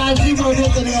we have Auntie birthday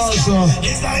today also.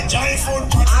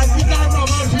 Auntie got my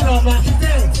birthday number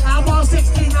today. I'm on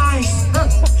 69.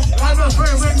 I'm a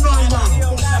favorite number.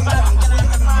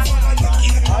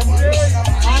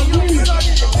 Auntie,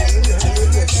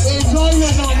 enjoy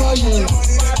your number, you.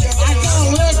 I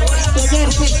can't wait to get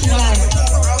 69.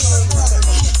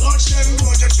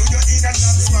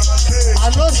 I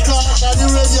know Scott, can you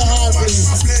raise your hand, please?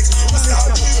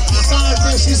 I can't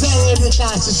say she's already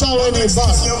fast, she's already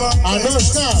bus. I know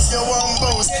Scott.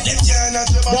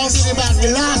 Don't give me back the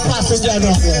last passenger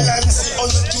down there.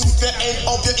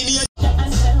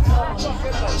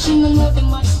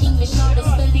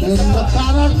 You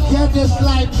cannot get this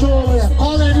flight through.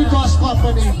 Call any bus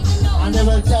company and they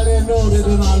will tell you no, they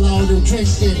don't allow the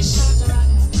drinking.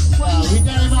 We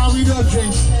tell them how we don't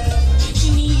drink.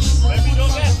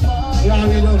 Yeah,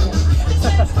 we don't.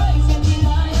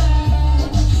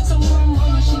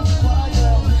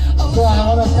 So I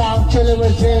want to thank Chili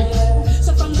with Jake,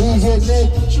 DJ Nick,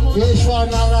 Ishwan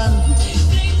Nalan,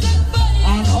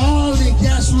 and all the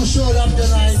guests who showed up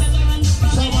tonight.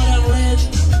 Some of them late,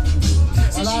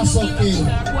 but that's okay.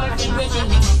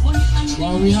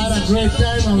 Well, we had a great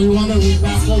time and we want to be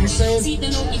back home safe.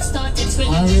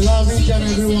 And we love each and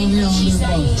every one here on this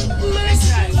bus.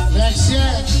 Next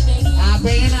year, I'll be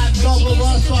in a double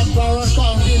bus from Borough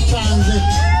County Transit.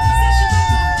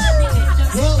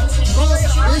 Go,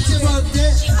 it's your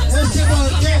birthday, it's your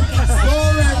birthday. Go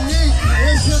and me,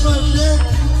 it's your birthday.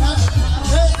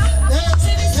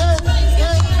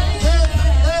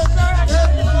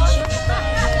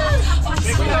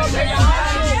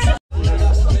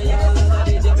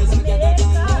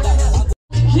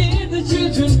 Hear the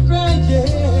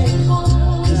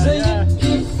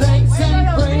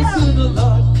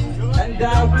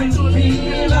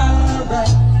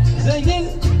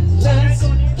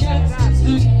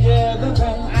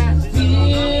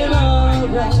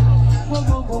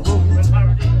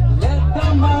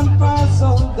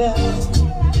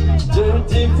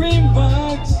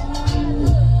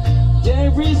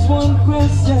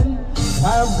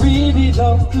it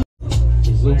off.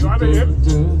 So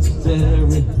turn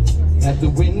staring at the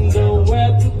window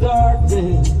at the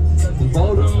darkness. The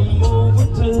bottom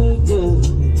overtook her,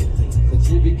 and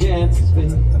she began to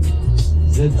speak.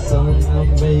 Said, son, I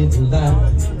made a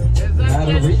lie. How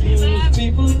to read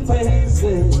people's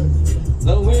faces,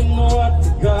 knowing what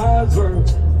the gods were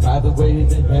by the way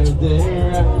they held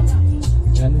their eyes.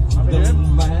 And if you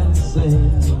don't mind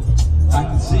saying, I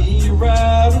can see you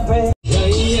right away. Yeah,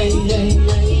 yeah, yeah,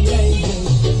 yeah, yeah, yeah.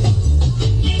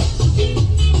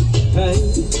 Hey,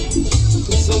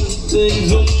 some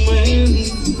things a man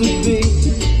could be,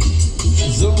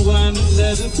 so why not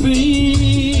let it be?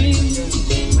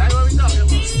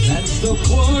 And stop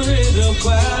worried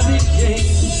about the game.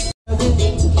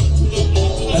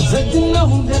 I said you know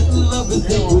that love is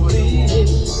equally,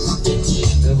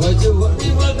 but you worry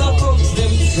what the folks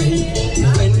them say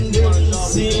when they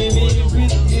see me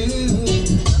with you.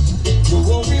 You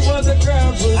worry what the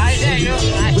crowd will say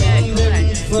when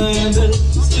they find us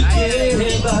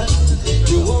together.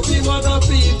 You worry what the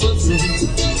people say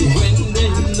when they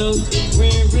know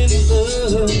we're in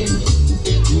love.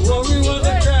 You worry what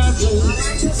the crowd will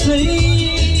say.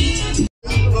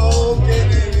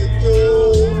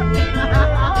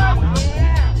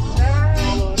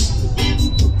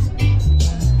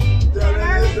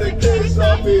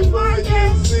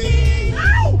 Emergency.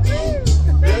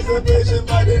 There's a patient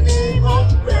by the name of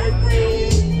Gregory.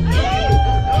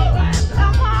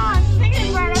 Come on, sing it,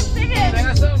 brother, sing it. Sing a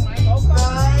song,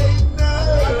 Mike.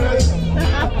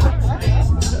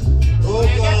 Oh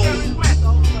God,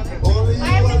 only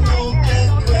you alone can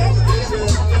grant this.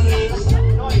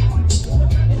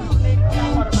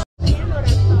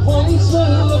 One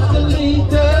smell of the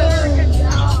leader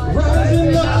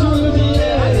rising up through the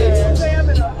air.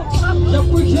 Up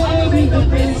we came in the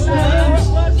baseline,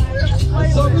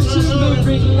 so we should be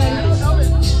big lights.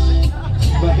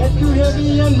 My head too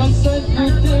heavy and my side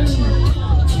too dim.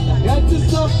 I got to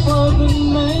stop for the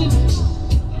night,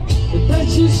 but then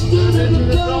she stood in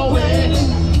the doorway.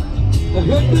 I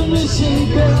heard the mission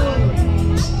bell,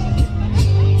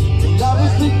 and I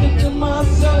was thinking to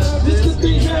myself, this could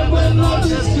be heaven or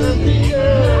this could be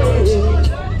hell.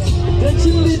 But then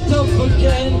she lit up a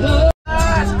candle.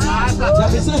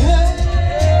 That is a hey.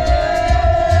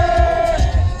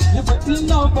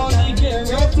 Nobody can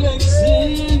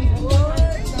reflexing.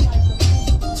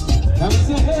 I'm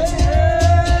saying, hey,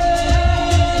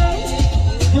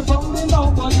 you're probably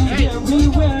nobody can be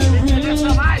wearing.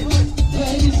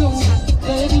 Ladies on,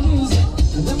 lady music,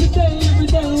 and every day,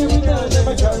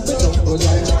 never turn the door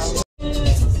down.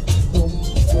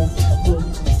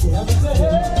 I'm saying,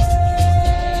 hey,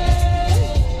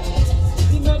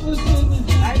 you never seen me,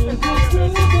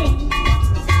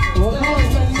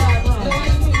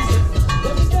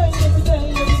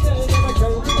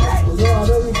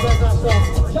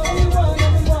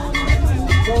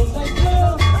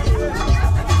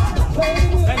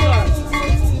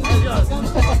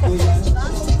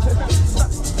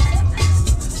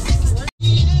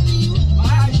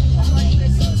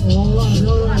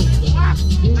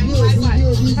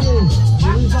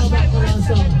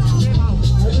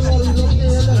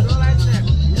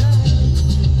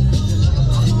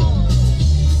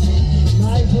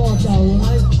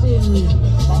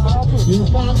 you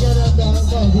can't get up there and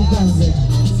go to dancing.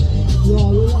 You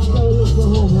always want to look for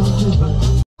home one people.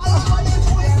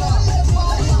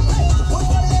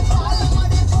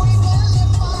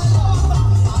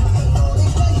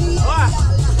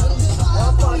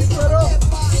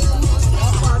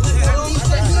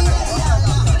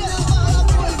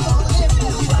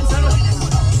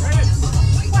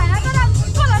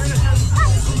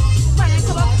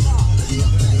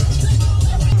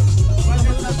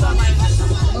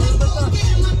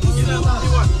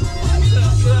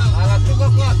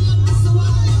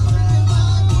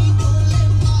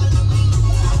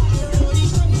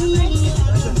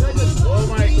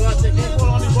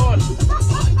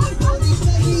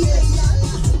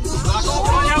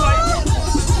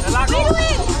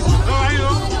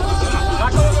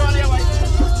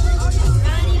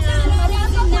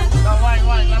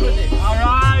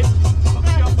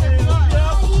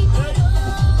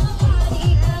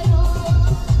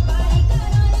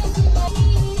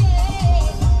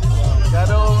 Got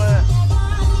over.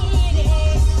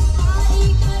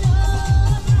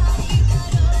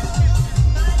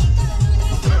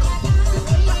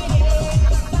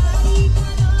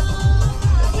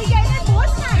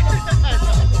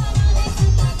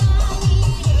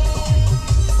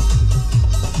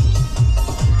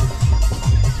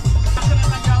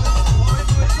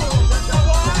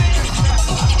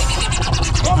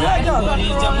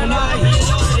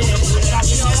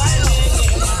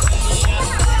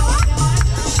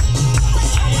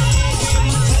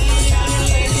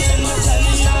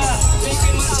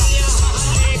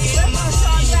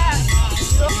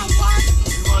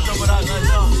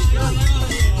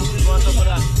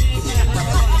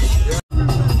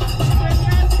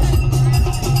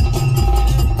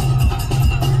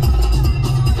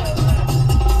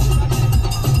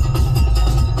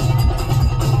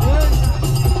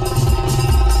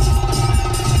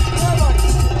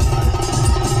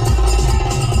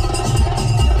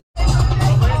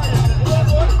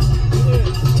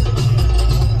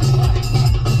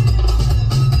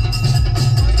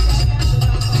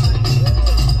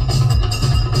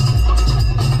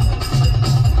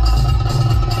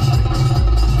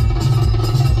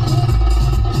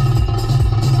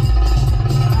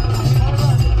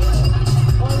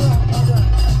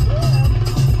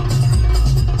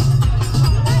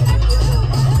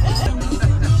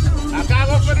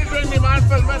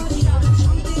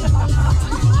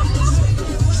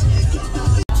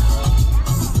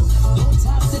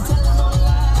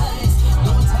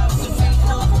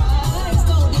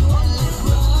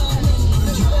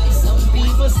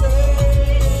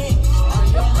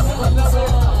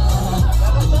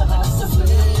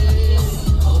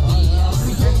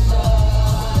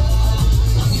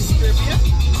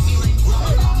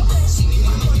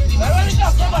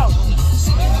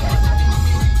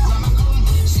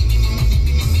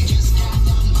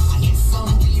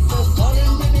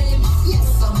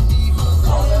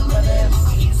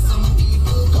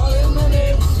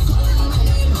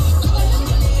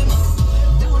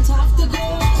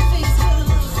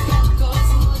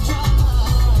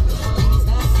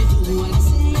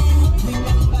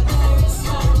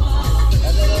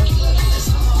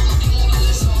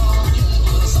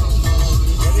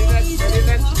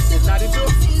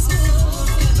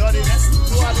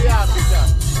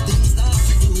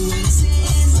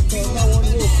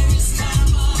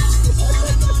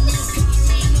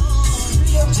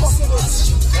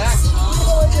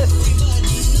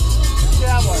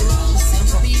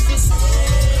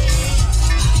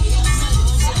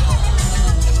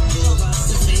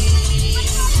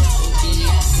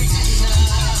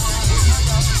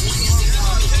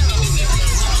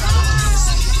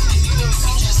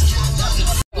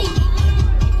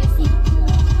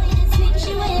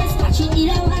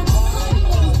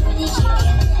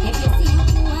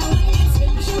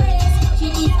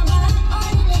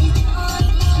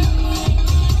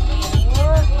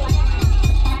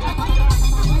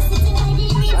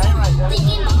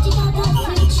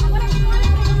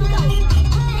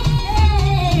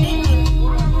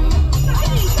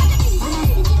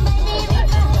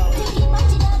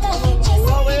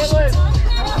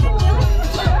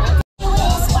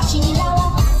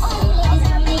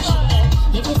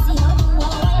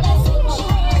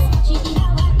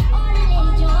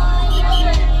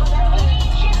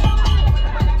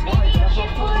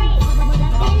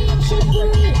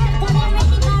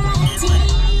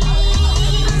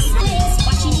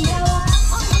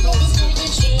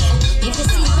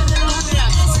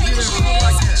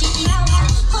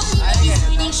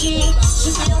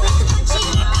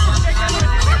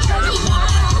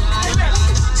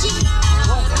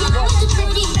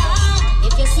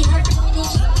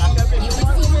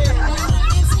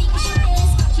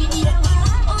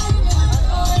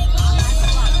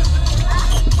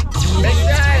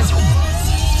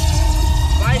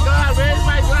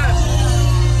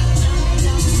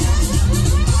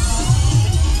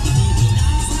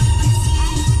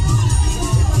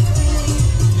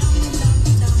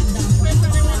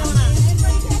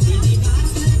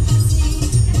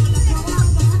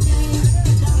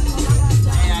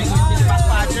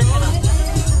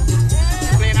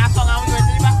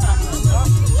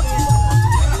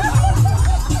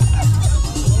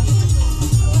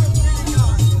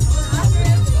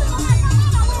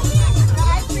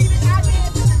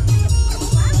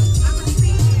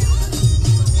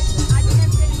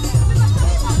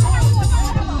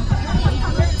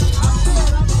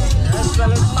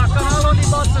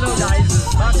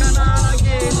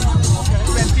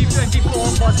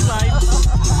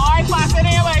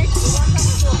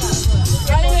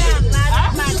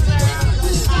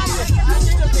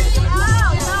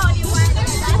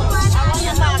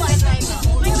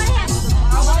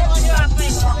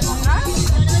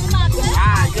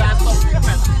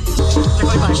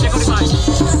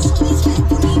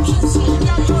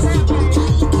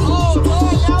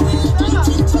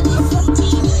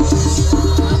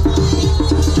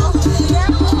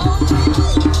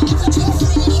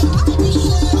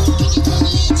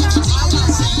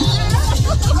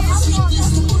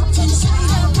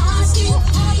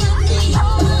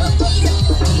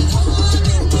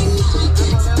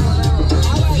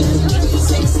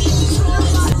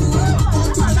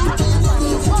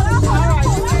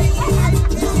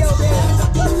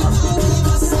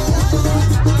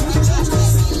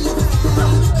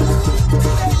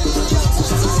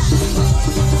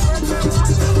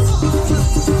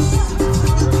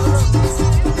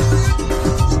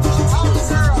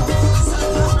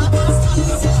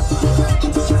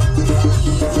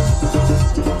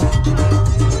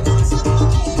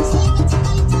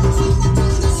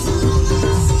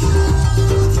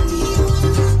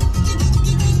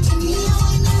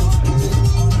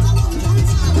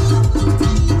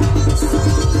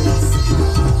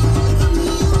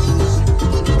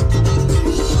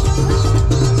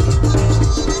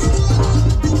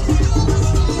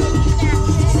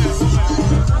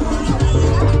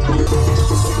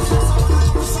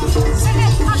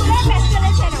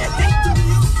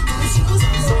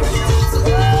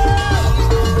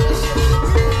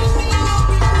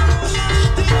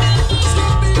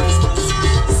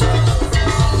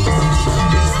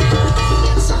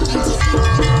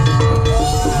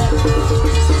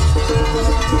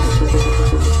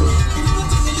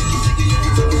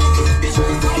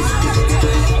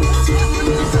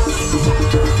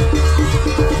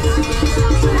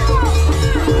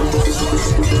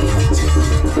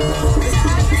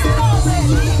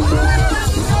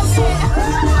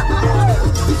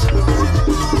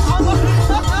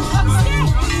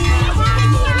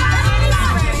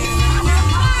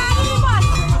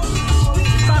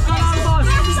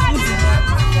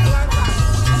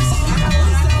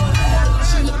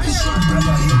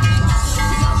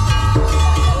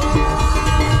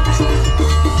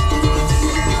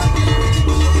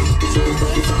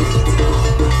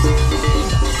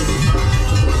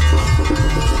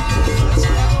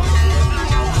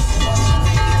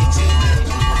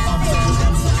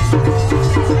 Thank you.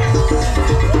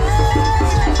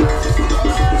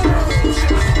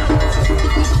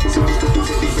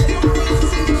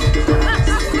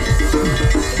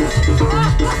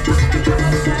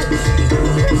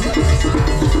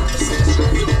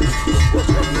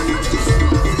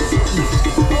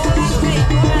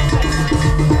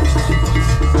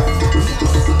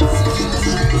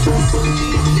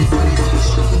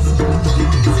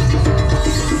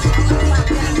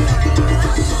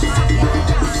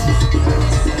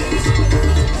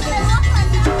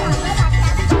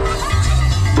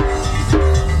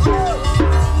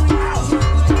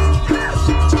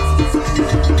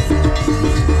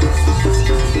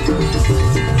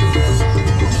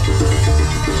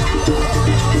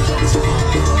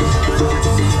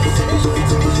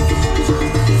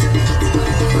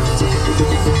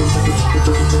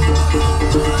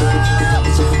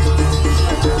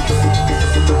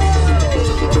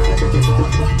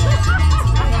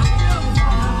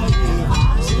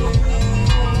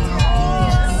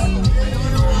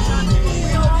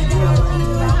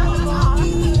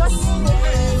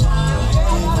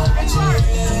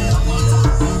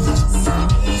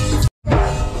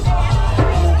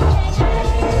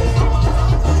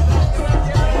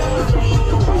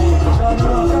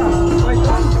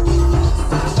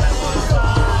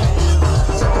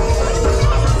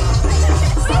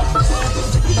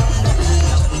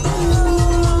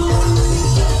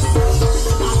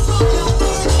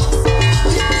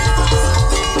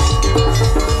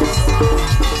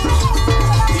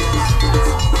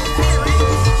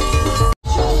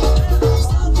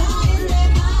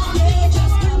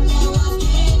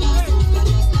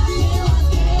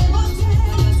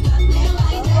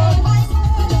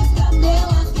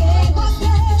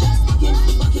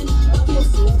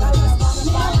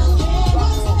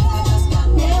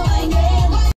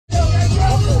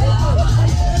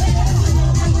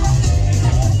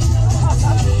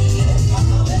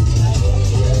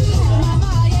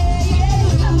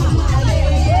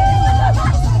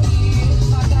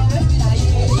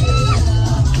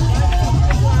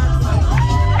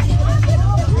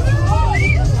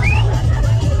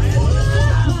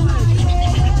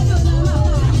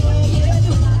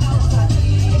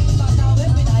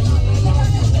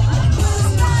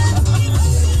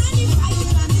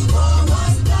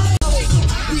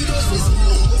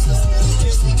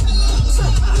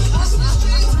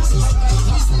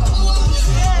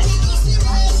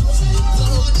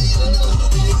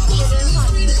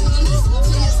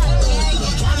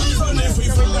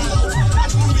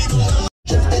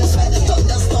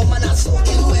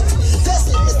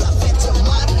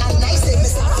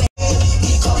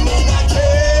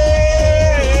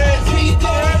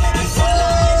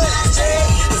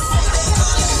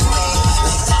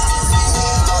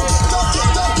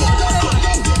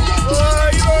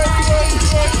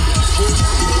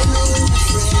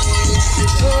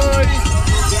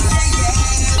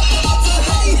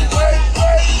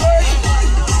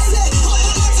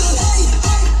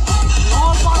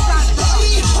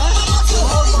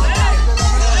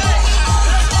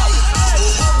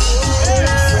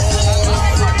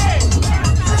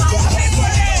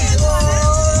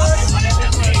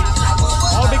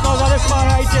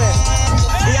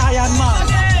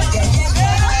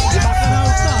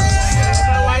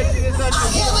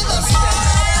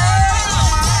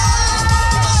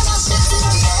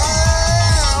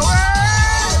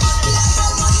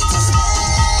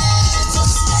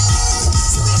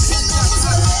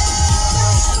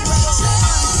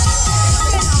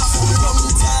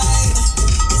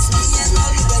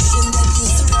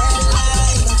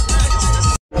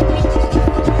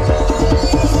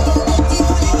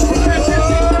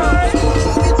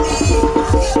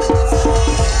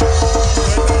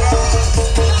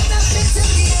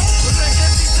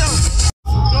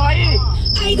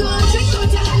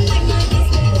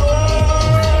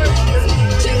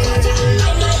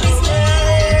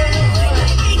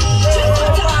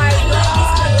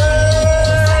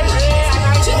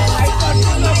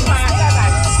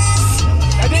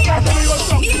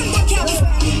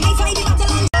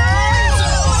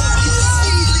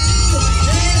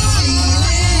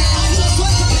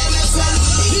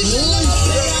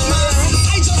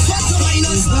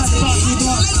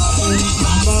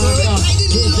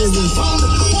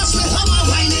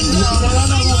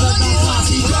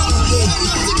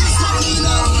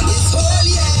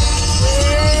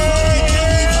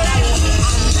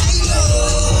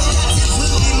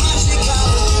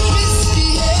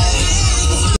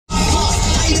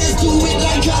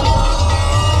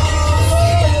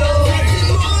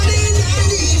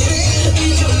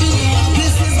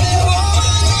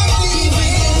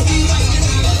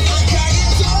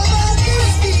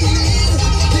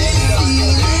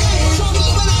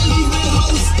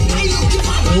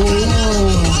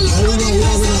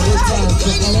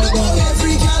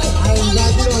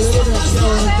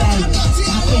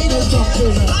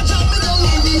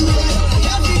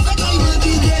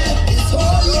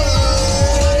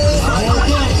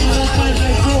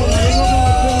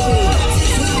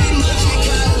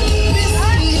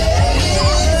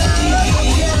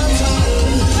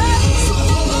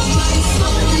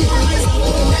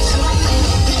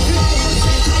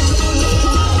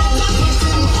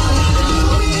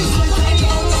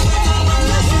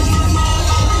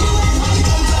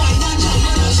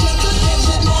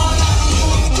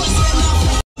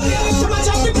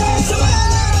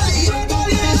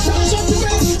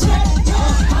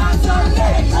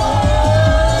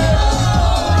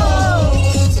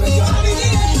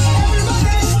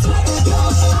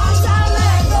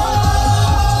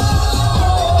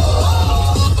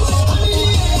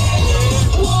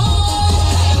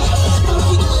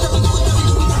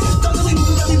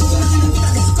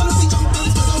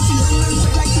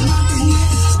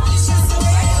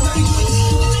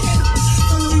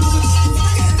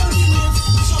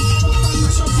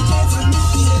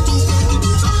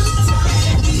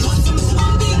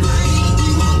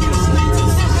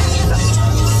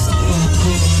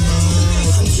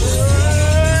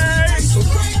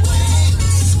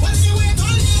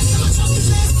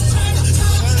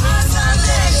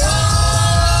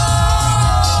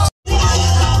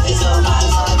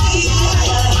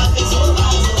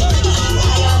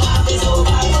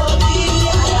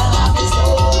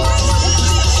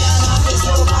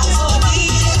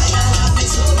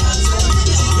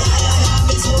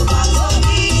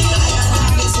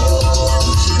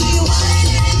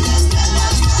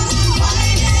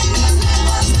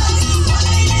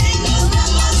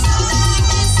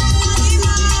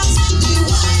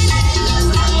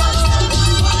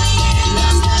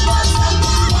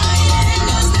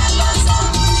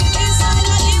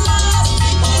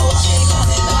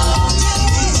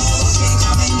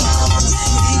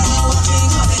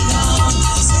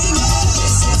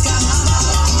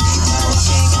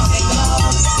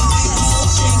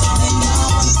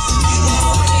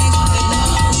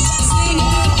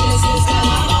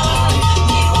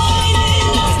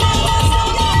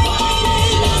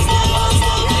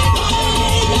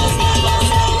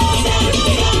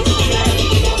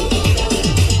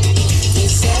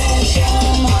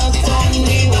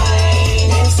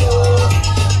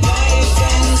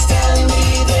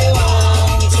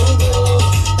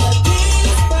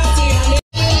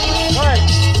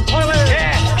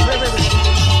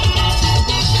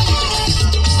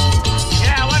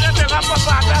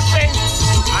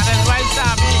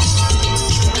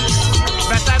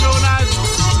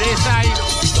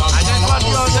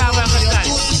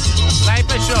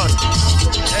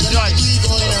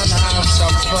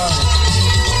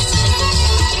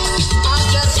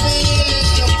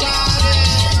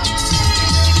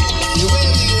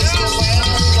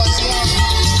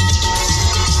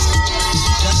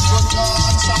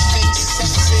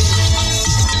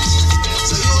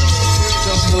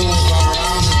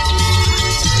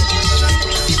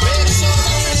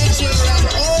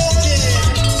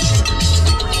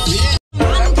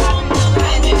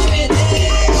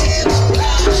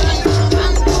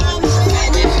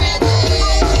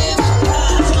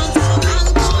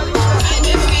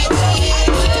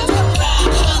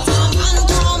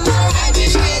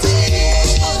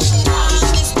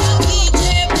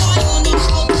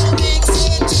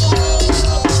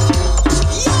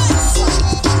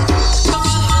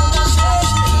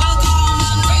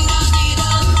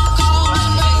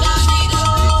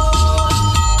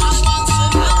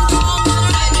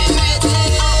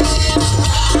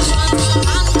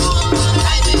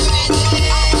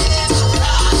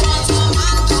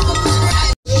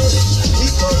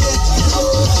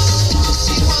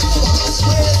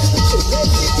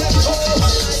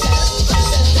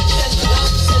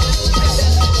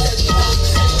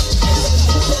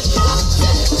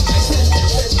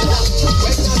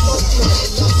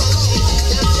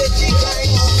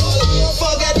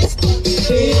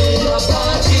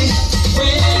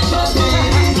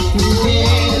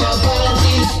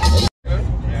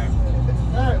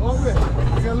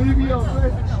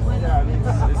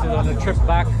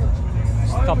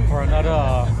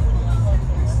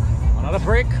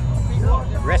 break,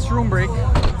 restroom break,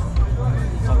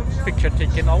 some picture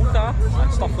taken out there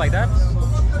and stuff like that.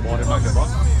 More than like the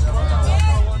bus.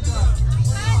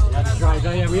 Yeah, the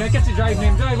driver, yeah, we get the drive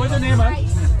name. Drive, what's your name, man?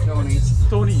 Tony.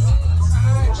 Tony.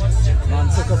 Man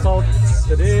took us out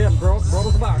today and brought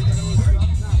us back.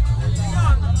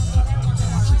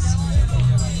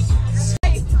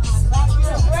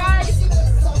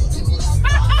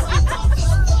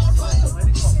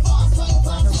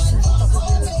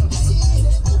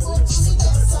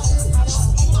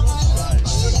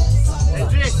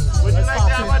 Would you like to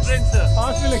have a drink, sir?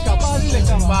 Pass me liquor, pass me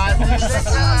liquor. Pass me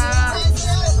liquor.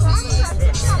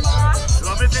 You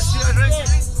want me to fix you a drink?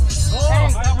 Oh,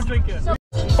 I have a drink here.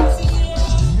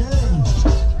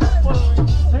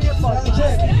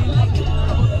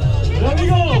 There we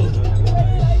go.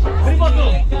 Hey,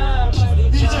 bottle.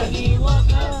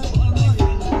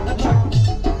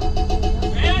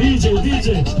 DJ.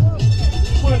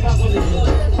 Put it back on it.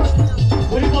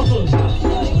 Where the bottle?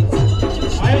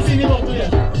 I ain't seen the bottle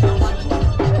yet.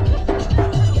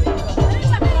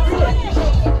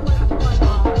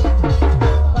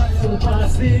 So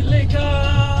pass the liquor.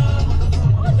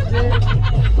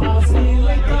 Pass the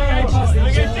liquor.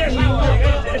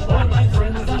 All my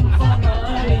friends and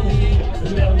family.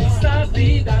 Let me start the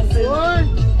dancing.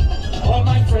 All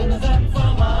my friends and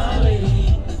family.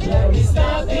 Let me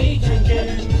start the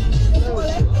drinking.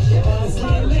 Pass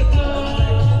the liquor.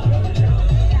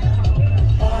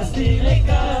 Pass the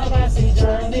liquor. Pass the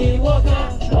journey water.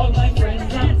 All my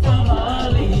friends and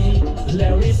family.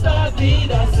 Let me start the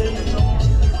dancing.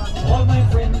 All my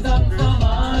friends and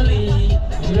family.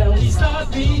 Let me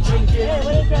start the drinking.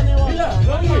 Let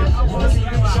me see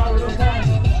you shower can.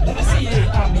 Let me see you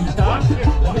Amita.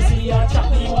 Let me see you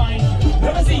choppy wine.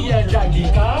 Let me see you drag the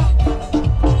car.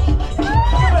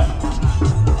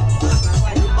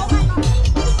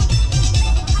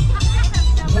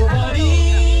 Nobody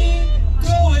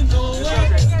going nowhere.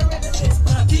 It's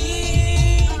party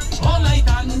all night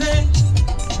and day.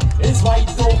 It's white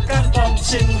oak and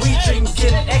pumpkin. We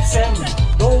drinking XM.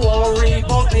 Don't worry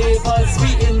about neighbors. We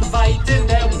inviting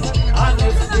them. And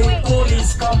if the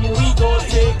police come, we go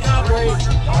take a break.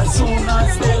 As soon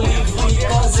as they leave, we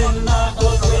causing a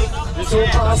earthquake. So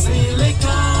pass the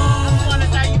liquor.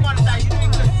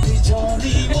 The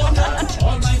Johnny water.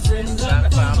 All my friends and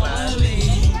family.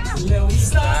 Let we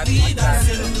start the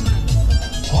dancing.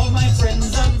 All my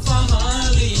friends and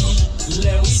family.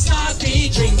 Let we start the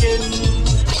drinking.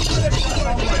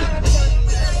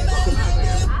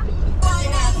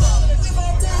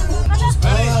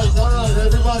 Alright,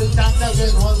 everybody tap that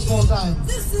in once more time.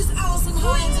 This is Alison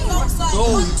Hines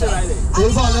alongside.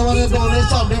 If I want to donate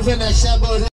something for next year,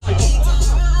 but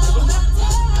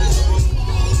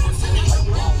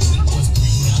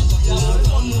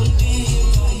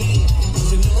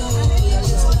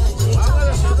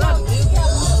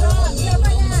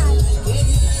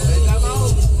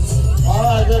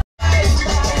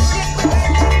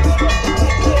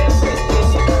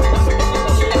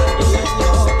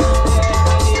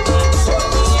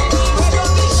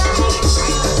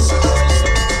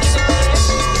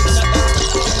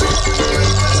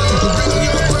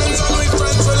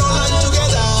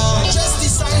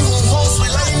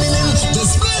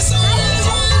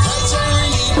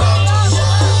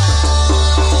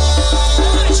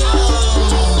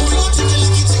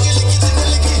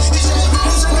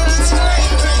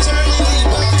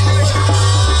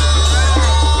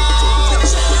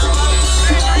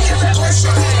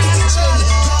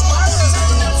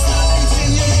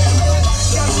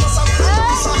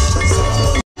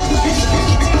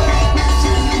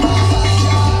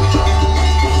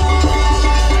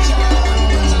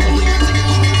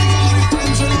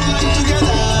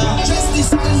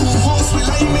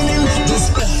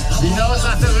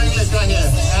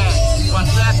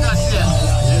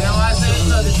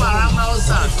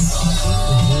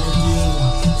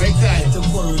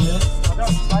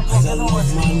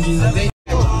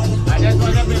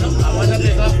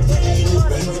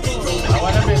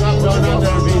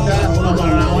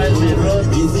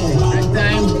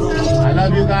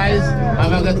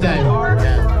have a good time.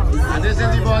 Yeah. And this is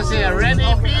the boss here, ready,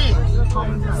 B.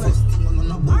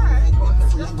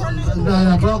 9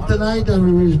 o'clock tonight, and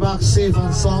we reach back safe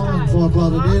and sound in Fort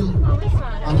Lauderdale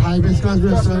and Hibiscus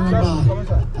Restaurant and Bar.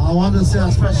 I want to say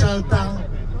a special special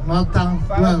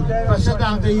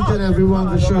thank to each and everyone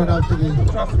for showing up today.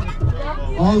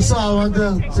 Also, I want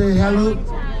to say hello,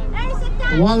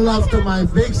 one love to my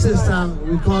big sister,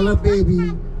 we call her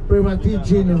baby, Primati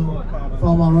Gino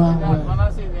from around here.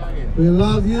 We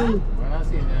love you.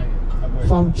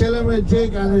 From chilling with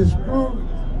Jake and his crew,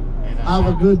 have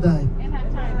a good night.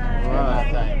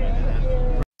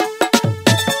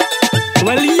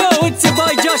 Well, yo, it's your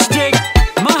boy Josh Jake,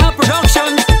 Maha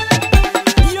Productions.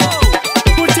 Yo,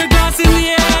 put your glass in the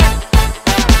air.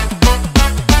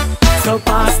 So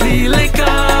pass the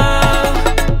liquor.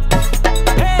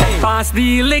 Hey, pass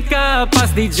the liquor,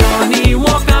 pass the Johnny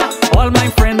Walker. All my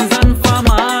friends and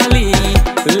family,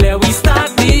 let we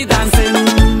start the dancing.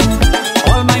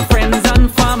 All my friends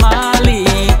and family,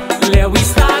 let we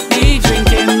start the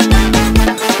drinking.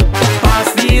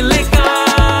 Pass the liquor.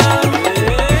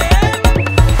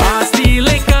 Pass the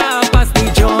liquor, pass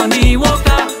the Johnny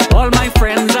Walker. All my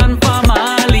friends and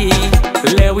family,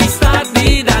 let we start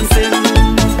the dancing.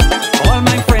 All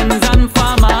my friends and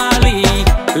family,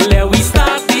 let we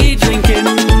start the drinking.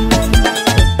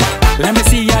 Let me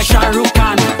see ya Shah Rukh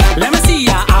Khan, let me see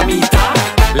ya Amitabh,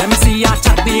 let me see ya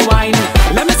chat the wine,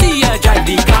 let me see ya drive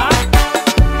the car.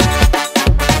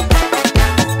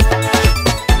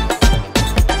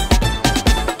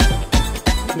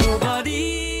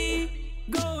 Nobody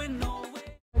going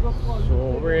nowhere.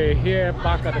 So we're here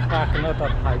back at the parking lot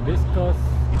of Hibiscus,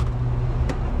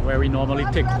 where we normally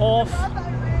take off.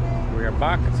 We're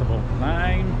back, it's about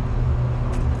 9.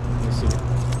 Let me see.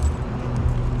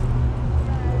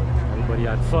 Everybody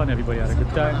had fun, everybody had a good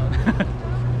time.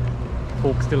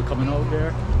 Folks still coming out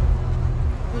there.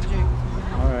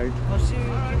 Alright. I'll see you.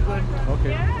 Keep good.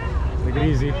 Okay. Take it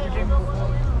easy.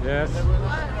 Yes.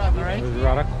 Alright. It was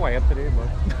rather quiet today, but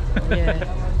Yeah.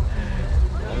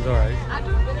 it was alright.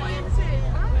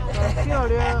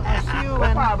 I'll see you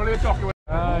when...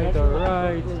 Alright,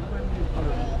 alright.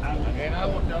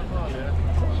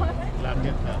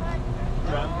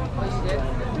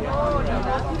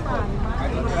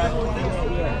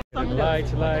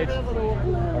 Lights.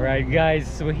 Alright guys,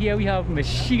 so here we have Miss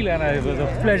Sheila, and it was a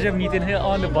pleasure meeting her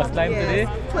on the bus line today.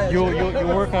 You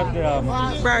work at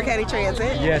Broward County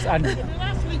Transit. yes, and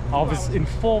I was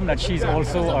informed that she's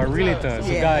also a realtor. So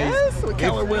Yes, guys, with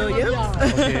Keller Williams.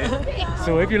 okay,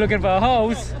 so if you're looking for a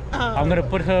house, I'm gonna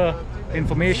put her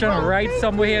information right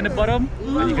somewhere here in the bottom,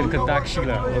 and you can contact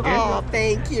Sheila. Okay? Oh,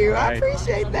 thank you. I Right.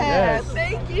 appreciate that. Yes.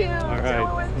 Thank you. All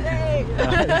right.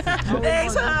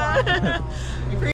 Thanks, hon.